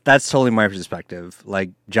 that's totally my perspective. Like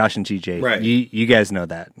Josh and TJ, Right. you guys know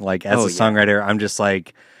that. Like as Oh, a yeah. songwriter, I'm just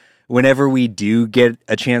like, whenever we do get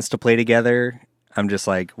a chance to play together, I'm just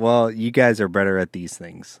like, well, you guys are better at these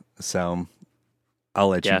things, so I'll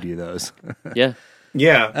let Yeah. you do those. Yeah.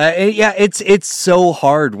 Yeah. Yeah, it's so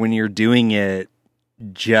hard when you're doing it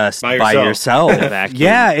just By by yourself. yourself. Vacuum.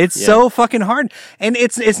 Yeah, it's Yeah. so fucking hard, and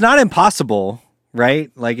it's not impossible, right?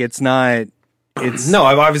 Like it's not. It's No,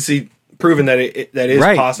 I've obviously proven that that is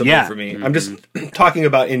Right, possible yeah. for me. I'm just talking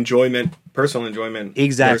about enjoyment, personal enjoyment,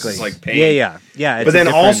 exactly versus like pain. Yeah. It's But a then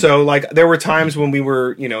different- also, like, there were times when we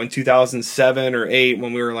were, you know, in 2007 or 8,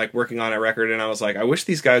 when we were like working on a record, and I was like, I wish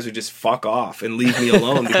these guys would just fuck off and leave me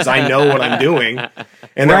alone because I know what I'm doing,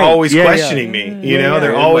 and they're Right, always yeah, questioning me. You know,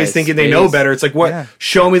 they're Good always advice. thinking they know Space. better. It's like, what? Yeah.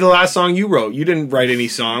 Show me the last song you wrote. You didn't write any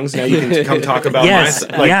songs. Now you can come talk about Yes,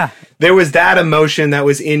 my. Like, yeah. There was that emotion that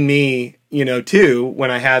was in me, you know, too, when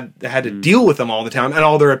I had to deal with them all the time and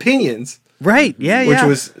all their opinions, right. Yeah, which yeah.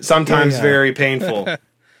 was sometimes Yeah. very painful.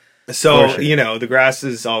 So, For sure. you know, the grass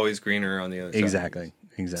is always greener on the other side. exactly.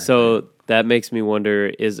 So that makes me wonder: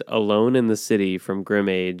 is "Alone in the City" from Grim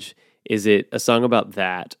Age, is it a song about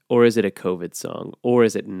that, or is it a COVID song, or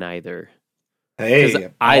is it neither? Hey, 'Cause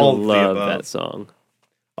I all of the love above. that song.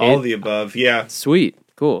 All It- of the above, yeah. Sweet,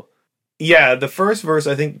 cool. Yeah, the first verse,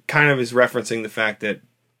 I think, kind of is referencing the fact that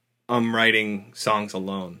I'm writing songs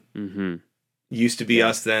alone. Mm-hmm. Used to be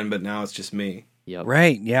us then, but now it's just me. Yep.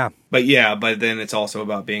 Right. Yeah. But yeah, but then it's also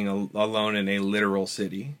about being alone in a literal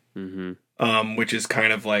city. Mm-hmm. Which is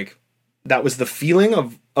kind of like, that was the feeling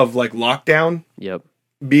of like lockdown, Yep.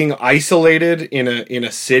 being isolated in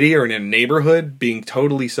a city or in a neighborhood, being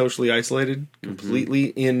totally socially isolated,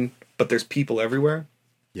 completely but there's people everywhere.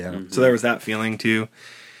 Yeah. So there was that feeling too.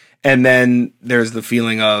 And then there's the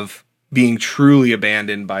feeling of being truly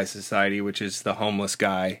abandoned by society, which is the homeless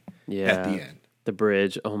guy Yeah. at the end. The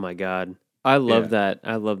bridge. Oh my god. I love Yeah. that.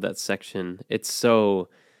 I love that section.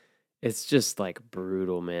 It's just like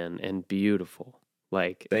brutal, man, and beautiful.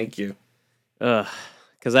 Like, Thank you.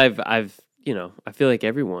 because I've, you know, I feel like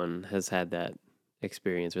everyone has had that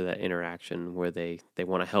experience or that interaction where they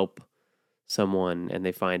want to help someone and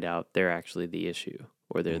they find out they're actually the issue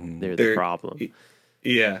or they're the They're- problem.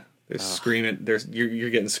 Yeah. There's screaming. You're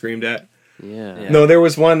getting screamed at. Yeah. No, there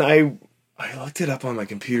was one, I looked it up on my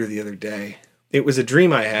computer the other day. it was a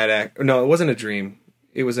dream I had. No, it wasn't a dream.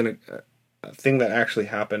 It was a thing that actually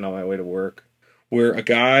happened on my way to work, where a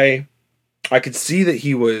guy, I could see that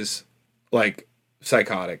he was like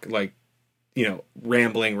psychotic, like, you know,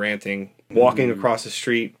 rambling, ranting, walking across the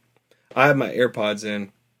street. I have my AirPods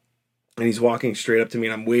in, and he's walking straight up to me,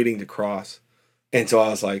 and I'm waiting to cross. And so I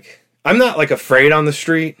was like, I'm not like afraid on the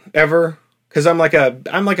street ever, because I'm like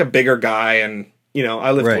a bigger guy, and you know,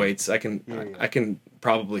 I lift weights. I can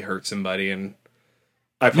probably hurt somebody, and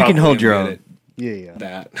you can hold your own. Yeah.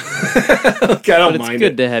 That like, I don't but it's mind.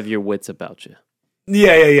 Good to have your wits about you.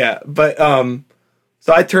 Yeah. But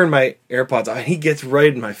so I turned my AirPods on, and he gets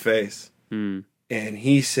right in my face, and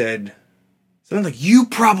he said something like, "You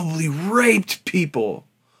probably raped people.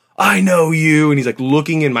 I know you." And he's like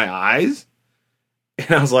looking in my eyes, and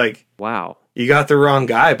I was like, "Wow, you got the wrong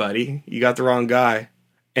guy, buddy. You got the wrong guy."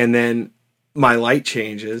 And then my light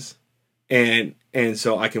changes, and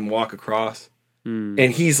so I can walk across, and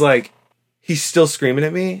he's like, he's still screaming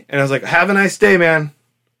at me, and I was like, "Have a nice day, man,"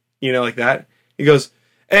 you know, like that. He goes,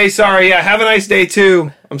 "Hey, sorry, yeah, have a nice day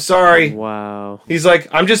too. I'm sorry." Wow. He's like,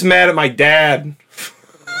 "I'm just mad at my dad."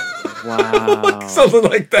 Wow. Like something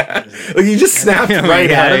like that. Like he just snapped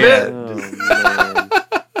right out of it.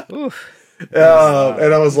 Oh,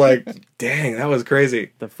 And I was like, "Dang, that was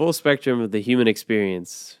crazy." the full spectrum of the human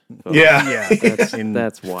experience. folks. Yeah.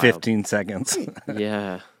 That's wild. 15 seconds.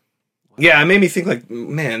 Yeah. Yeah, it made me think like,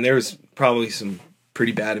 man, there was probably some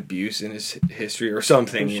pretty bad abuse in his history or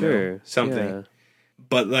something, For you sure. know, something. Yeah.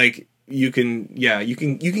 But like you can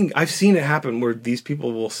I've seen it happen where these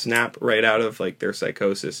people will snap right out of like their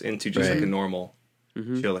psychosis into just like a normal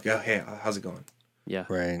chill, like, "Oh, hey, how's it going?" Yeah.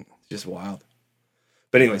 Right. It's just wild.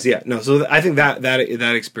 But anyways, yeah, no, so I think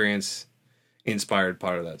that experience inspired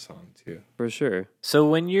part of that song too. For sure. So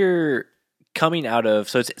when you're coming out of,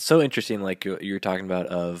 so it's so interesting, like you're talking about,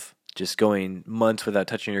 of just going months without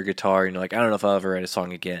touching your guitar, and you're like, I don't know if I'll ever write a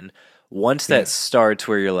song again. Once that starts,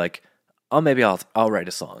 where you're like, oh, maybe I'll write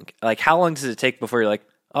a song. Like, how long does it take before you're like,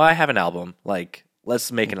 oh, I have an album. Like,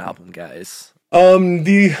 let's make an album, guys.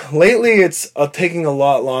 Lately it's taking a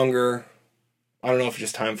lot longer. I don't know if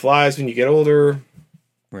just time flies when you get older,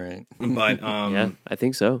 Right. but Yeah, I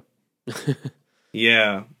think so.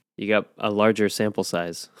 yeah. You got a larger sample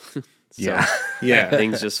size. So Yeah.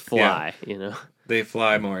 things just fly, you know. They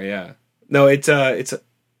fly more, yeah. No, it's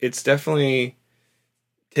definitely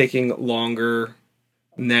taking longer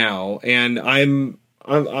now, and I'm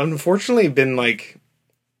unfortunately been like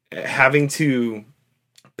having to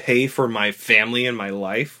pay for my family and my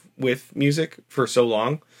life with music for so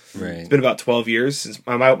long. Right. It's been about 12 years since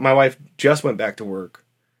my wife just went back to work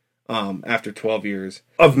after 12 years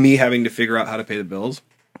of me having to figure out how to pay the bills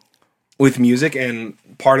with music, and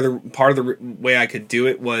part of the way I could do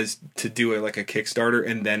it was to do it like a Kickstarter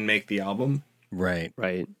and then make the album. Right.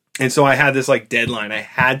 Right. And so I had this like deadline. I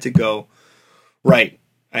had to go write.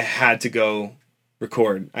 I had to go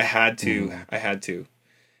record. I had to.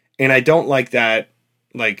 And I don't like that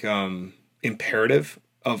like imperative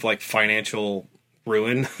of like financial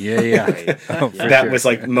ruin. Yeah. Oh, for that sure. was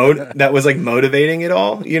like that was like motivating it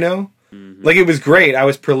all, you know? Like it was great. I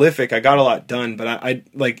was prolific. I got a lot done, but I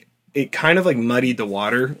like it kind of like muddied the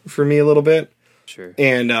water for me a little bit. Sure.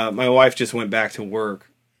 And my wife just went back to work,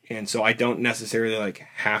 and so I don't necessarily like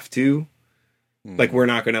have to. Like we're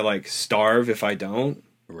not gonna like starve if I don't.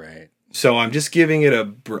 Right. So I'm just giving it a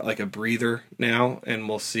breather now, and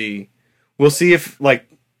we'll see. We'll see if like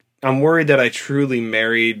I'm worried that I truly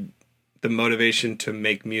married the motivation to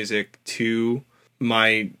make music to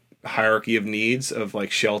my hierarchy of needs of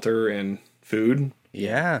like shelter and food.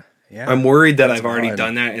 Yeah. I'm worried that I've already valid.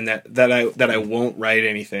 done that, and that I won't write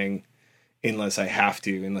anything unless I have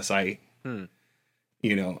to, unless I,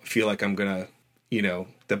 you know, feel like I'm gonna, you know,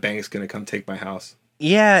 the bank's gonna come take my house.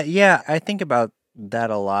 Yeah. I think about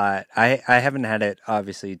that a lot. I haven't had it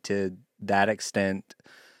obviously to that extent,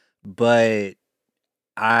 but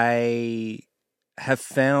I have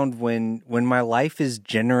found when my life is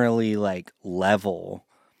generally like level,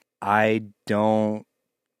 I don't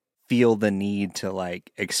feel the need to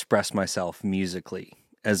like express myself musically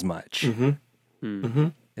as much.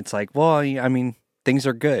 It's like, well, I mean, things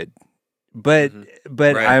are good, but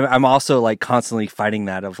Right. I'm also like constantly fighting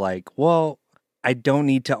that of like, well, I don't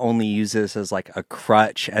need to only use this as like a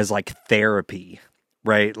crutch, as like therapy,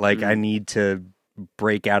 right? Like I need to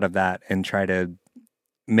break out of that and try to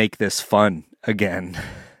make this fun again.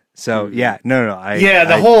 So no.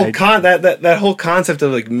 That whole concept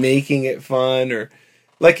of like making it fun, or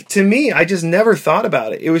like to me, I just never thought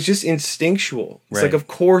about it. It was just instinctual. It's like, of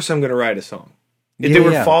course I'm going to write a song. They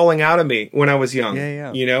were falling out of me when I was young.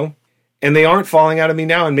 Yeah. You know, and they aren't falling out of me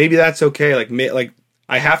now, and maybe that's okay. Like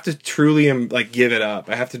I have to truly like give it up.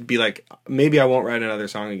 I have to be like, maybe I won't write another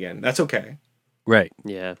song again. That's okay. Right.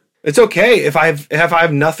 Yeah. It's okay if I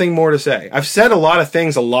have nothing more to say. I've said a lot of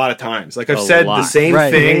things a lot of times. Like I've said the same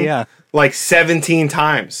thing like 17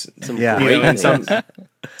 times. Yeah. And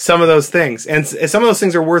some of those things, and some of those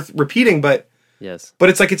things are worth repeating. But yes, but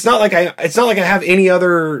it's like it's not like I have any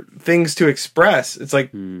other things to express. It's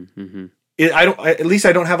like at least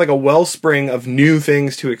I don't have like a wellspring of new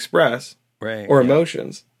things to express or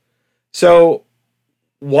emotions. So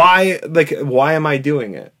why am I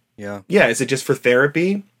doing it? Yeah. Yeah. Is it just for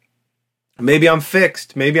therapy? Maybe I'm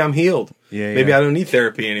fixed. Maybe I'm healed. Maybe I don't need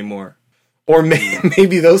therapy anymore. Or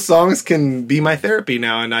maybe those songs can be my therapy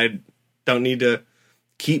now, and I don't need to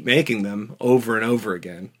keep making them over and over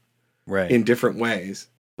again, in different ways.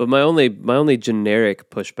 But my only generic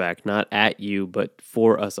pushback, not at you, but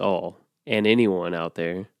for us all and anyone out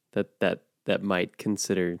there that might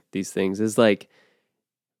consider these things, is like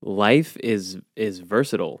life is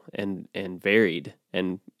versatile and varied,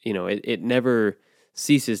 and it never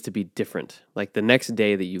ceases to be different. Like the next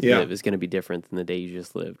day that you live is going to be different than the day you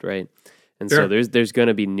just lived, right? And so there's going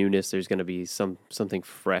to be newness. There's going to be something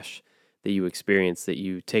fresh that you experience, that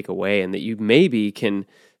you take away, and that you maybe can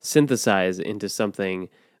synthesize into something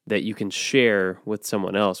that you can share with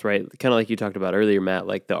someone else, right? Kind of like you talked about earlier, Matt,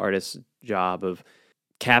 like the artist's job of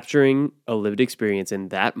capturing a lived experience in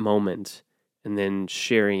that moment and then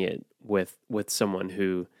sharing it with someone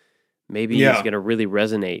who maybe is going to really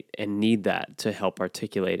resonate and need that to help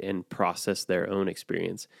articulate and process their own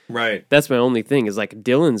experience. Right. That's my only thing, is like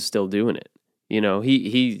Dylan's still doing it.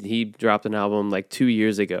 He dropped an album like 2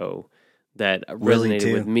 years ago that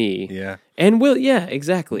resonated with me. Yeah. And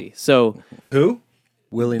exactly. So who?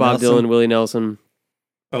 Bob Dylan, Willie Nelson.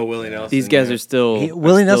 Oh, Willie Nelson. These guys are still...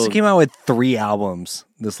 Willie Nelson came out with 3 albums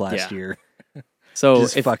this last year. So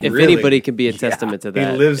if anybody can be a testament to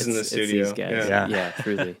that, he lives in the studio. These guys. Yeah,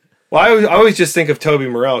 truly. Well, I always just think of Toby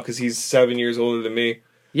Morrell because he's 7 years older than me.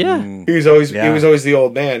 Yeah, he was always the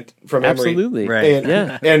old man from Emory. Absolutely, right?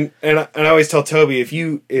 And I always tell Toby, if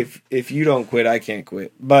you don't quit, I can't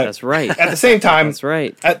quit. But that's right. At the same time, that's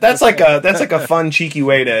right. That's like a fun, cheeky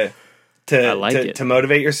way to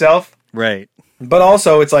motivate yourself, right? But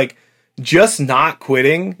also, it's like just not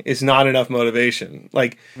quitting is not enough motivation.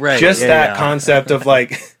 Like that concept of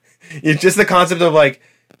like, it's just the concept of like,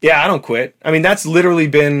 I don't quit. I mean, that's literally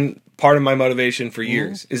been part of my motivation for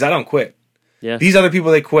years. Is I don't quit. Yeah. These other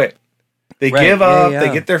people, they quit. They give up.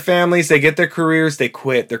 They get their families. They get their careers. They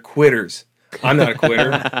quit. They're quitters. I'm not a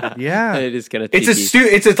quitter. It is kind of.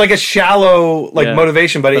 It's like a shallow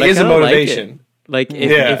motivation, but it is a motivation. Like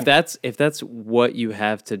if that's what you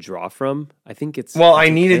have to draw from, I think it's. Well, I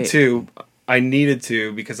needed to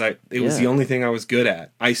because it was the only thing I was good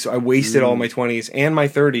at. I wasted all my 20s and my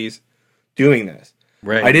 30s doing this.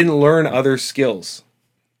 Right. I didn't learn other skills.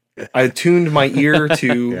 I tuned my ear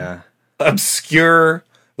to obscure,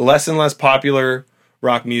 less and less popular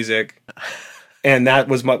rock music, and that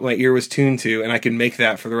was what my ear was tuned to, and I can make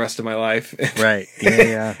that for the rest of my life. Right.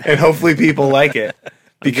 Yeah. And hopefully people like it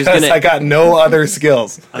because I got no other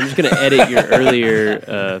skills. I'm just gonna edit your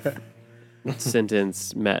earlier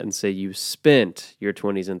sentence, Matt, and say you spent your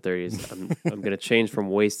 20s and 30s. I'm gonna change from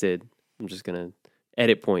wasted. I'm just gonna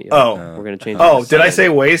edit point. We're gonna change. Oh, did I say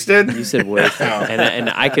wasted? You said wasted, and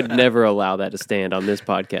I could never allow that to stand on this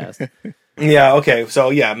podcast. Yeah. Okay. So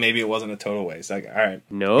maybe it wasn't a total waste. Like, all right.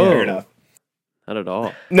 No, fair enough. Not at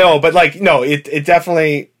all. No, but it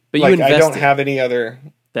definitely. But I don't have any other.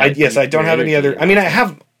 I don't have any other. I mean, I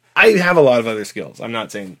have a lot of other skills. I'm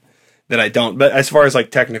not saying that I don't, but as far as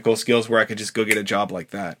like technical skills, where I could just go get a job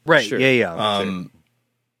like that, right? Sure. Yeah.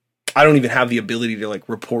 I don't even have the ability to like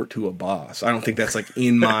report to a boss. I don't think that's like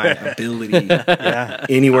in my ability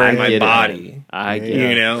anywhere in my body. I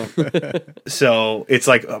get it. So it's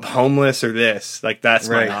like homeless or this. Like that's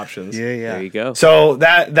my options. Yeah. There you go. So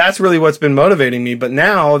that's really what's been motivating me. But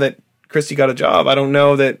now that Christy got a job, I don't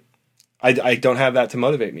know that I don't have that to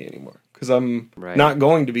motivate me anymore because I'm not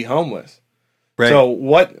going to be homeless. Right. So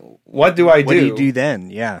what do I do? What do you do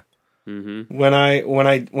then? Yeah. Mm-hmm.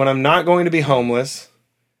 When I'm not going to be homeless.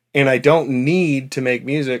 And I don't need to make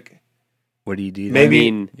music. What do you do?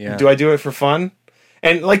 Maybe do I do it for fun?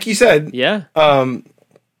 And like you said, TJ,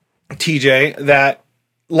 that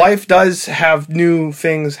life does have new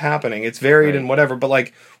things happening. It's varied and whatever. But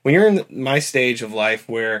like when you're in my stage of life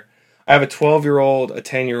where I have a 12-year-old, a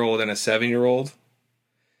 10-year-old, and a 7-year-old,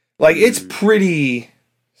 like it's pretty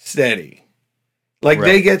steady. Like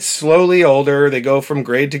they get slowly older. They go from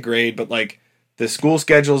grade to grade, but like the school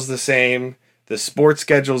schedule's the same. The sports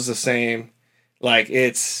schedule's the same. Like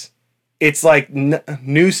it's it's like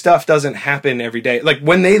new stuff doesn't happen every day. Like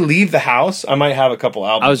when they leave the house, I might have a couple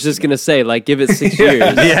albums. I was just gonna say, like, give it 6 years,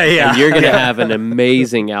 and you're gonna have an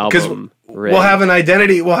amazing album. Ready. We'll have an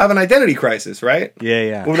identity crisis, right?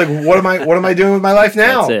 Yeah. We're like, what am I doing with my life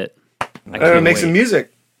now? That's it. I gotta make some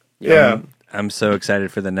music. Yeah. I'm so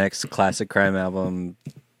excited for the next classic crime album,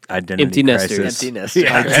 Identity Empty Crisis. Nesters. Empty Nesters.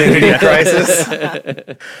 Identity crisis.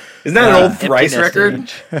 Isn't that an old Thrice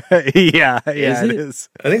record? yeah, Is it it? is.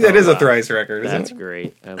 I think that is a Thrice record. Isn't That's it?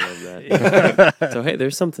 great. I love that. So hey,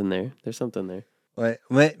 there's something there.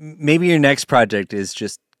 Maybe your next project is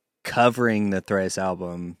just covering the Thrice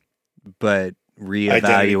album, but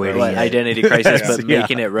reevaluating Right. it. Identity crisis, but Yeah.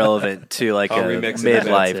 making it relevant to like I'll a remix it.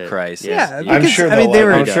 midlife That's it. crisis. Yeah, I'm because, sure I mean, they'll they like.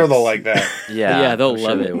 were- I'm sure they'll like that. Yeah, they'll I'm sure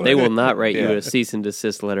love it. would. They will not write you Yeah. a cease and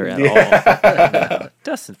desist letter at all.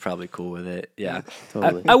 Dustin's probably cool with it. Yeah.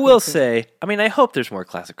 Totally. I will say, I mean, I hope there's more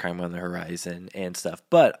classic crime on the horizon and stuff,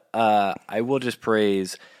 but I will just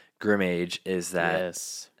praise Grim Age is that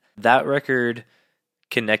Yes. that record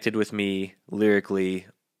connected with me lyrically,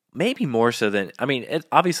 maybe more so than, I mean,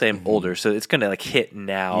 obviously I'm older, so it's going to like hit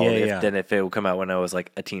now than if it would come out when I was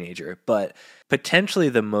like a teenager, but potentially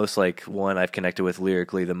the most like one I've connected with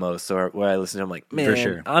lyrically the most. So when I listen to, I'm like, man, For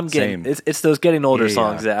sure. I'm getting, Same. it's those getting older Yeah,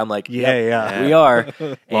 songs yeah. that I'm like, Yeah, yep, yeah. we are.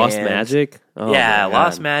 Lost And- Magic. Oh, yeah, my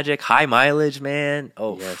Lost God. Magic, High Mileage, man.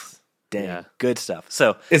 Oh, Yes. dang, Yeah. good stuff.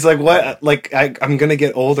 So It's like what? Like I'm gonna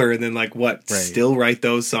get older, and then like what? Right. Still write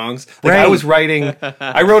those songs? Like I Right. was writing.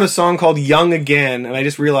 I wrote a song called "Young Again," and I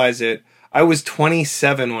just realized it. I was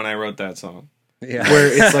 27 when I wrote that song. Yeah. Where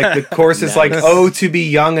it's like the chorus is like, "Oh, to be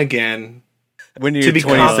young again, When you're to be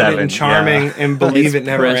confident 27, and charming, yeah. and believe It's it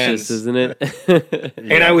never precious, ends." isn't it?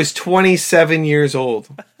 And I was 27 years old,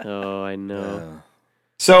 Oh, I know.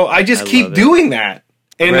 so I just I keep love it. doing that.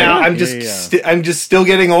 And Right. now I'm Yeah, just yeah. I'm just still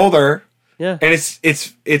getting older, Yeah. and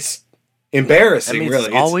it's embarrassing. I mean, really,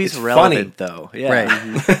 it's always it's relevant though. Yeah.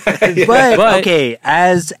 Right. But okay,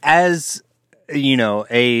 as you know,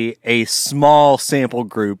 a small sample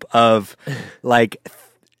group of like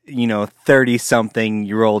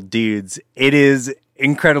 30-something-year-old dudes, it is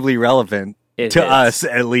incredibly relevant It to hits. us,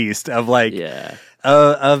 at least, of like Yeah.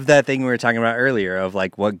 of that thing we were talking about earlier of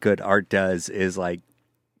like what good art does is like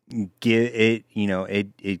give it,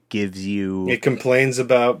 it gives you It complains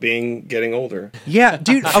about getting older. Yeah,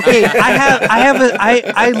 dude. Okay,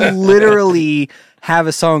 I literally have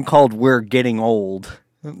a song called "We're Getting Old."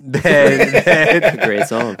 that Great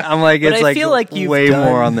song. I'm like, But it's I like feel like you've way done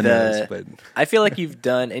more on the the- nose, but I feel like you've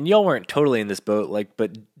done, and y'all weren't totally in this boat, like,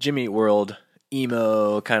 but Jimmy Eat World,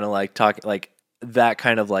 emo, kind of like talking, like that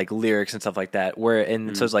kind of like lyrics and stuff like that. Where,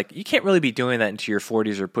 and so it's like, you can't really be doing that into your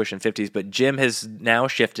 40s or pushing 50s, but Jim has now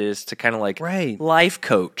shifted to kind of like Right. life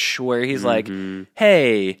coach, where he's like,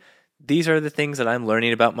 hey, these are the things that I'm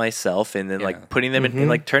learning about myself, and then like putting them in, and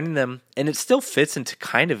like turning them, and it still fits into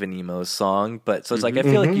kind of an emo song, but so it's like, I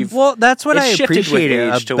feel like you've, well, that's what it's I shifted with appreciate age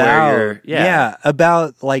about to where you're- yeah.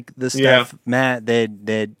 about like the Yeah. stuff, Matt,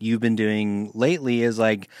 that you've been doing lately is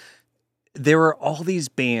like there were all these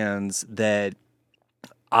bands that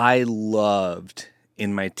I loved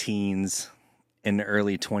in my teens and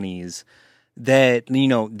early 20s that,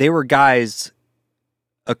 they were guys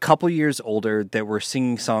a couple years older that were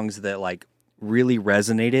singing songs that like really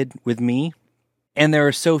resonated with me. And there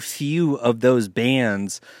are so few of those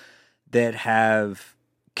bands that have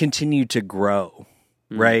continued to grow,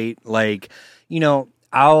 right? Like,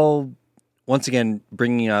 I'll once again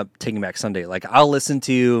bringing up Taking Back Sunday. Like I'll listen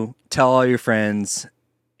to Tell All Your Friends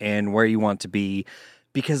and Where You Want to Be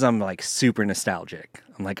because I'm like super nostalgic.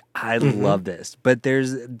 I'm like, I love this. But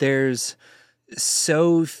there's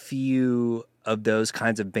so few of those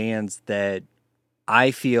kinds of bands that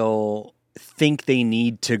I feel think they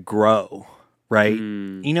need to grow, right?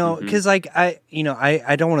 Because like I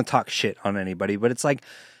don't want to talk shit on anybody, but it's like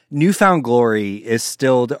Newfound Glory is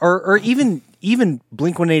still, or even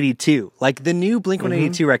Blink-182, like the new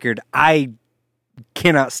Blink-182 record, I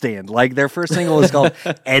cannot stand. Like their first single is called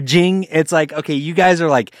Edging. It's like, okay, you guys are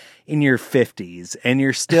like in your 50s and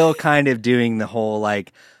you're still kind of doing the whole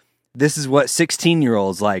like, this is what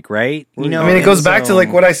 16-year-olds like, right? I mean, it goes back to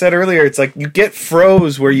like what I said earlier. It's like you get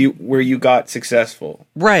froze where you got successful,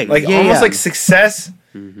 right? like yeah, almost yeah. like success.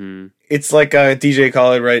 It's like DJ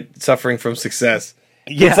Khaled, right? Suffering from success.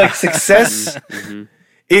 Yeah. It's like success.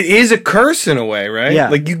 It is a curse in a way, right? Yeah.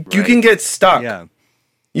 Like you can get stuck. Yeah.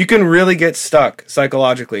 You can really get stuck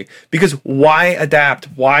psychologically because why adapt?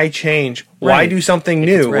 Why change? Why Right. do something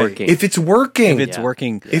new? working. If it's working. If it's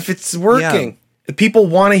working. If it's working. People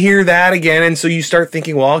want to hear that again, and so you start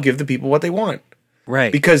thinking, well, I'll give the people what they want.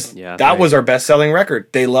 Right. Because Yeah. that was our best-selling record.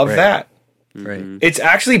 They love Right. that. Right. It's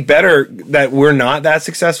actually better that we're not that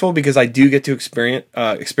successful because I do get to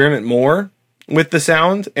experiment more with the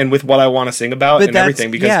sound and with what I want to sing about and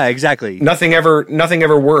everything. Because yeah, exactly. nothing ever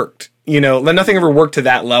worked. Nothing ever worked to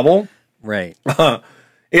that level. Right.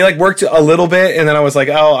 It like worked a little bit, and then I was like,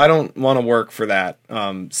 oh, I don't want to work for that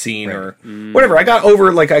scene or whatever. I got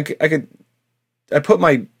over like I put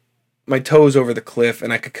my toes over the cliff,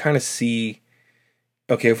 and I could kind of see,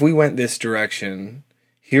 okay, if we went this direction,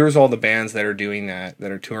 here's all the bands that are doing that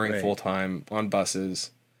are touring full time on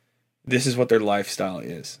buses. This is what their lifestyle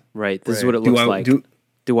is. Right. This is what it looks like.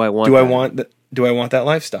 Do I want that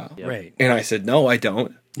lifestyle? Yep. Right. And I said, no, I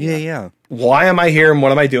don't. Yeah. Why am I here and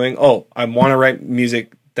what am I doing? Oh, I want to write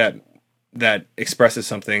music that expresses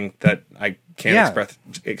something that I can't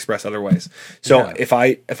express other ways. So if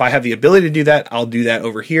I have the ability to do that, I'll do that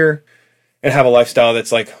over here and have a lifestyle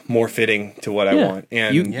that's like more fitting to what I want.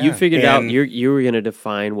 And you figured out you were going to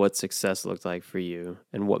define what success looked like for you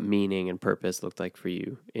and what meaning and purpose looked like for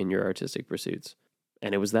you in your artistic pursuits.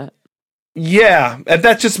 And it was that. Yeah,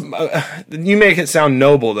 that's just you make it sound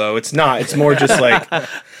noble though. It's not. It's more just like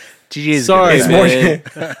sorry, it's man.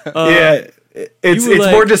 Yeah, it's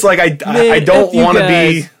like, more just like I don't want to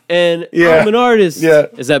be. And I'm an artist. Yeah.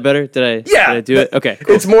 Is that better? Did I do it? Okay.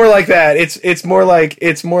 Cool. It's more like that. It's more like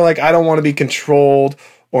I don't want to be controlled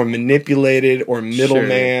or manipulated or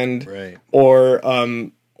middlemaned or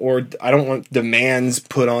I don't want demands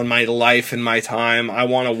put on my life and my time. I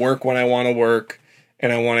want to work when I want to work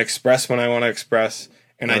and I want to express when I want to express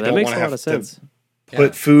and I don't want to have to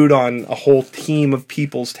put food on a whole team of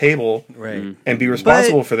people's table and be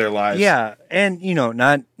responsible for their lives. Yeah, and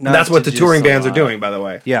not that's what the touring bands are doing, by the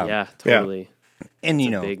way. Yeah, totally. And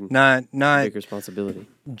big, not big responsibility.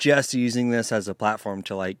 Just using this as a platform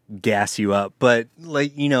to like gas you up, but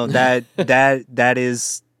like that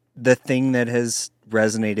is the thing that has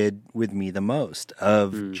resonated with me the most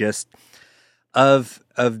of just of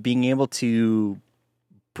being able to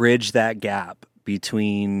bridge that gap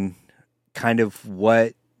between kind of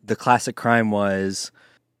what the classic crime was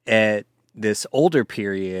at this older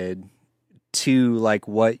period to like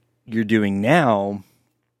what you're doing now,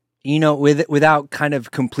 without kind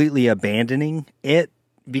of completely abandoning it.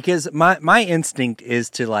 Because my instinct is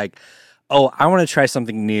to like, oh, I want to try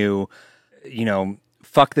something new,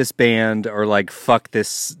 fuck this band or like fuck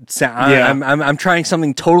this sound. Yeah. I'm trying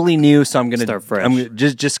something totally new, so I'm gonna start fresh. I'm gonna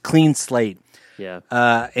just clean slate. Yeah.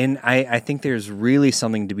 And I think there's really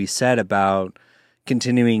something to be said about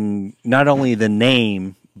continuing not only the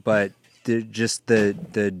name, but just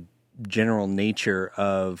the general nature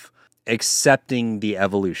of accepting the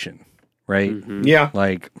evolution, right? Mm-hmm. Yeah.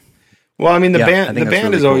 Like, well, I mean, the band really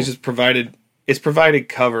has cool. always just provided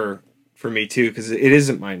cover for me too, because it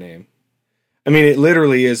isn't my name. I mean, it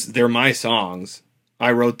literally is. They're my songs.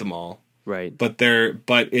 I wrote them all. Right. But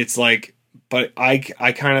it's like, but I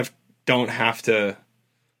kind of don't have to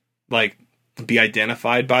like be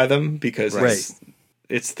identified by them because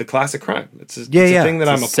it's the classic crime. It's a thing that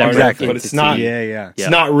I'm a part of, but it's not. It's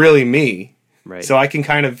not really me. Right. So I can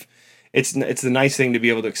kind of. It's the nice thing to be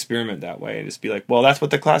able to experiment that way and just be like, well, that's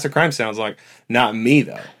what the classic crime sounds like. Not me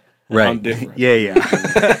though. Right. I'm different. Yeah.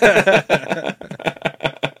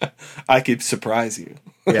 I could surprise you.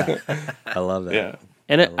 Yeah. I love that. Yeah.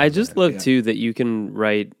 And I just love too that you can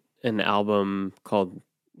write an album called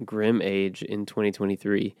Grim Age in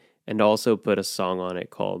 2023 and also put a song on it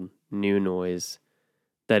called New Noise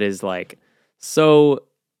that is like so,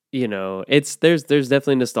 there's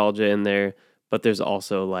definitely nostalgia in there, but there's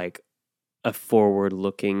also like a forward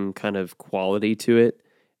looking kind of quality to it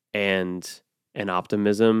and an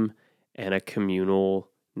optimism and a communal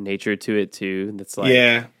nature to it too. That's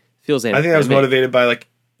like feels I think I was motivated by like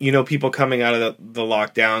people coming out of the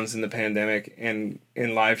lockdowns and the pandemic and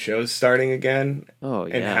live shows starting again. Oh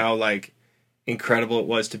yeah. And how like incredible it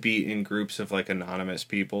was to be in groups of like anonymous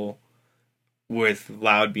people with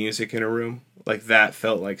loud music in a room. Like that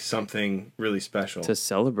felt like something really special to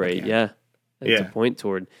celebrate. Yeah. To point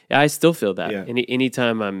toward. Yeah, I still feel that. Yeah.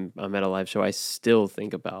 Anytime I'm at a live show, I still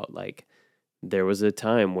think about like there was a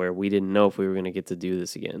time where we didn't know if we were going to get to do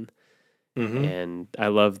this again. Mm-hmm. And I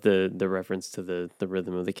love the reference to the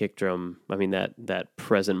rhythm of the kick drum. I mean that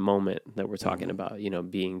present moment that we're talking about,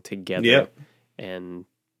 being together and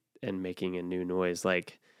making a new noise.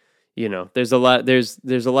 Like, there's a lot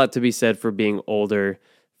to be said for being older,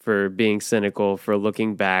 for being cynical, for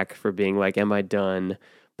looking back, for being like, am I done?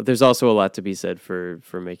 But there's also a lot to be said for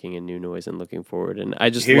making a new noise and looking forward. And I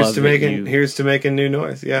just here's to make a new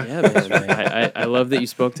noise. Yeah, man. I love that you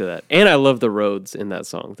spoke to that, and I love the Rhodes in that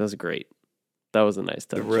song. That's great. That was a nice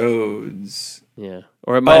touch. The Rhodes. Yeah.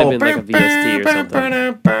 Or it might have been like a VST or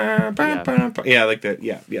something. Yeah, like that.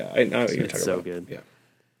 Yeah. I know what you're It's talking so about. good. Yeah.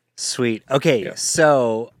 Sweet. Okay, Yeah.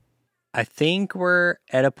 so I think we're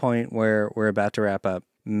at a point where we're about to wrap up.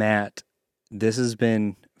 Matt, this has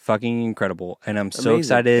been fucking incredible, and I'm so Amazing.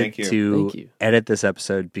 excited Thank you. to Thank you. edit this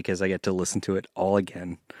episode because I get to listen to it all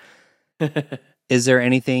again. Is there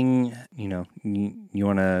anything, you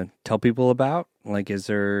want to tell people about? Like,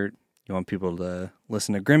 you want people to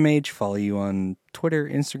listen to Grimmage, follow you on Twitter,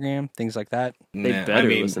 Instagram, things like that? They Nah, better I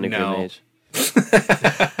mean, listen to no. Grimmage.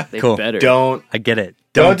 They Cool. better. Don't I get it.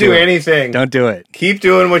 don't do it. anything. Don't do it. Keep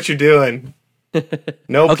doing what you're doing.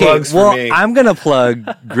 No Okay, plugs well, for me. I'm going to plug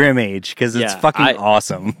Grimmage because it's Yeah, fucking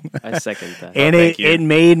awesome. I second that. And thank you. it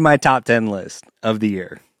made my top 10 list of the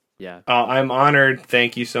year. Yeah. I'm honored.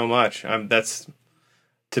 Thank you so much. That's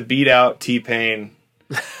to beat out T-Pain.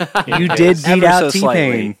 You did beat Ever out so T-Pain.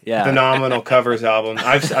 slightly. Yeah. Phenomenal covers album.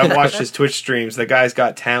 I've watched his Twitch streams. The guy's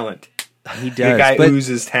got talent. He The does. guy but,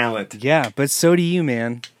 oozes talent. yeah, but so do you,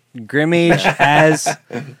 man. Grimmage as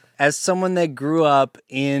someone that grew up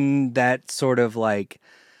in that sort of like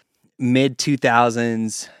mid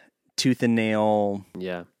 2000s tooth and nail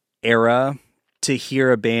Yeah. era, to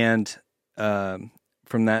hear a band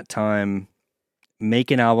from that time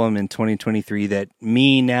make an album in 2023 that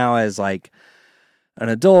me now as like an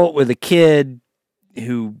adult with a kid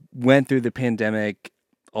who went through the pandemic,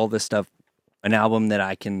 all this stuff, an album that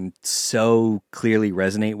I can so clearly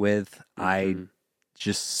resonate with. I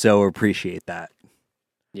just so appreciate that.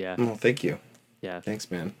 Yeah. Well, thank you. Yeah. Thanks,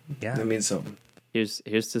 man. Yeah. That means something. Here's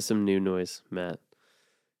to some new noise, Matt.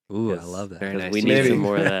 Ooh, I Yes. love that. Very 'Cause nice. we need Maybe. some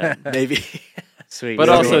more of that. Maybe. Sweet. But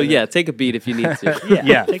Maybe. also, yeah, take a beat if you need to.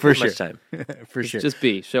 yeah, Take for as sure. much time. For sure. Just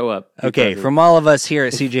show up. Be Okay, present. from all of us here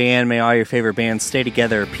at CJN, may all your favorite bands stay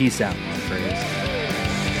together. Peace out.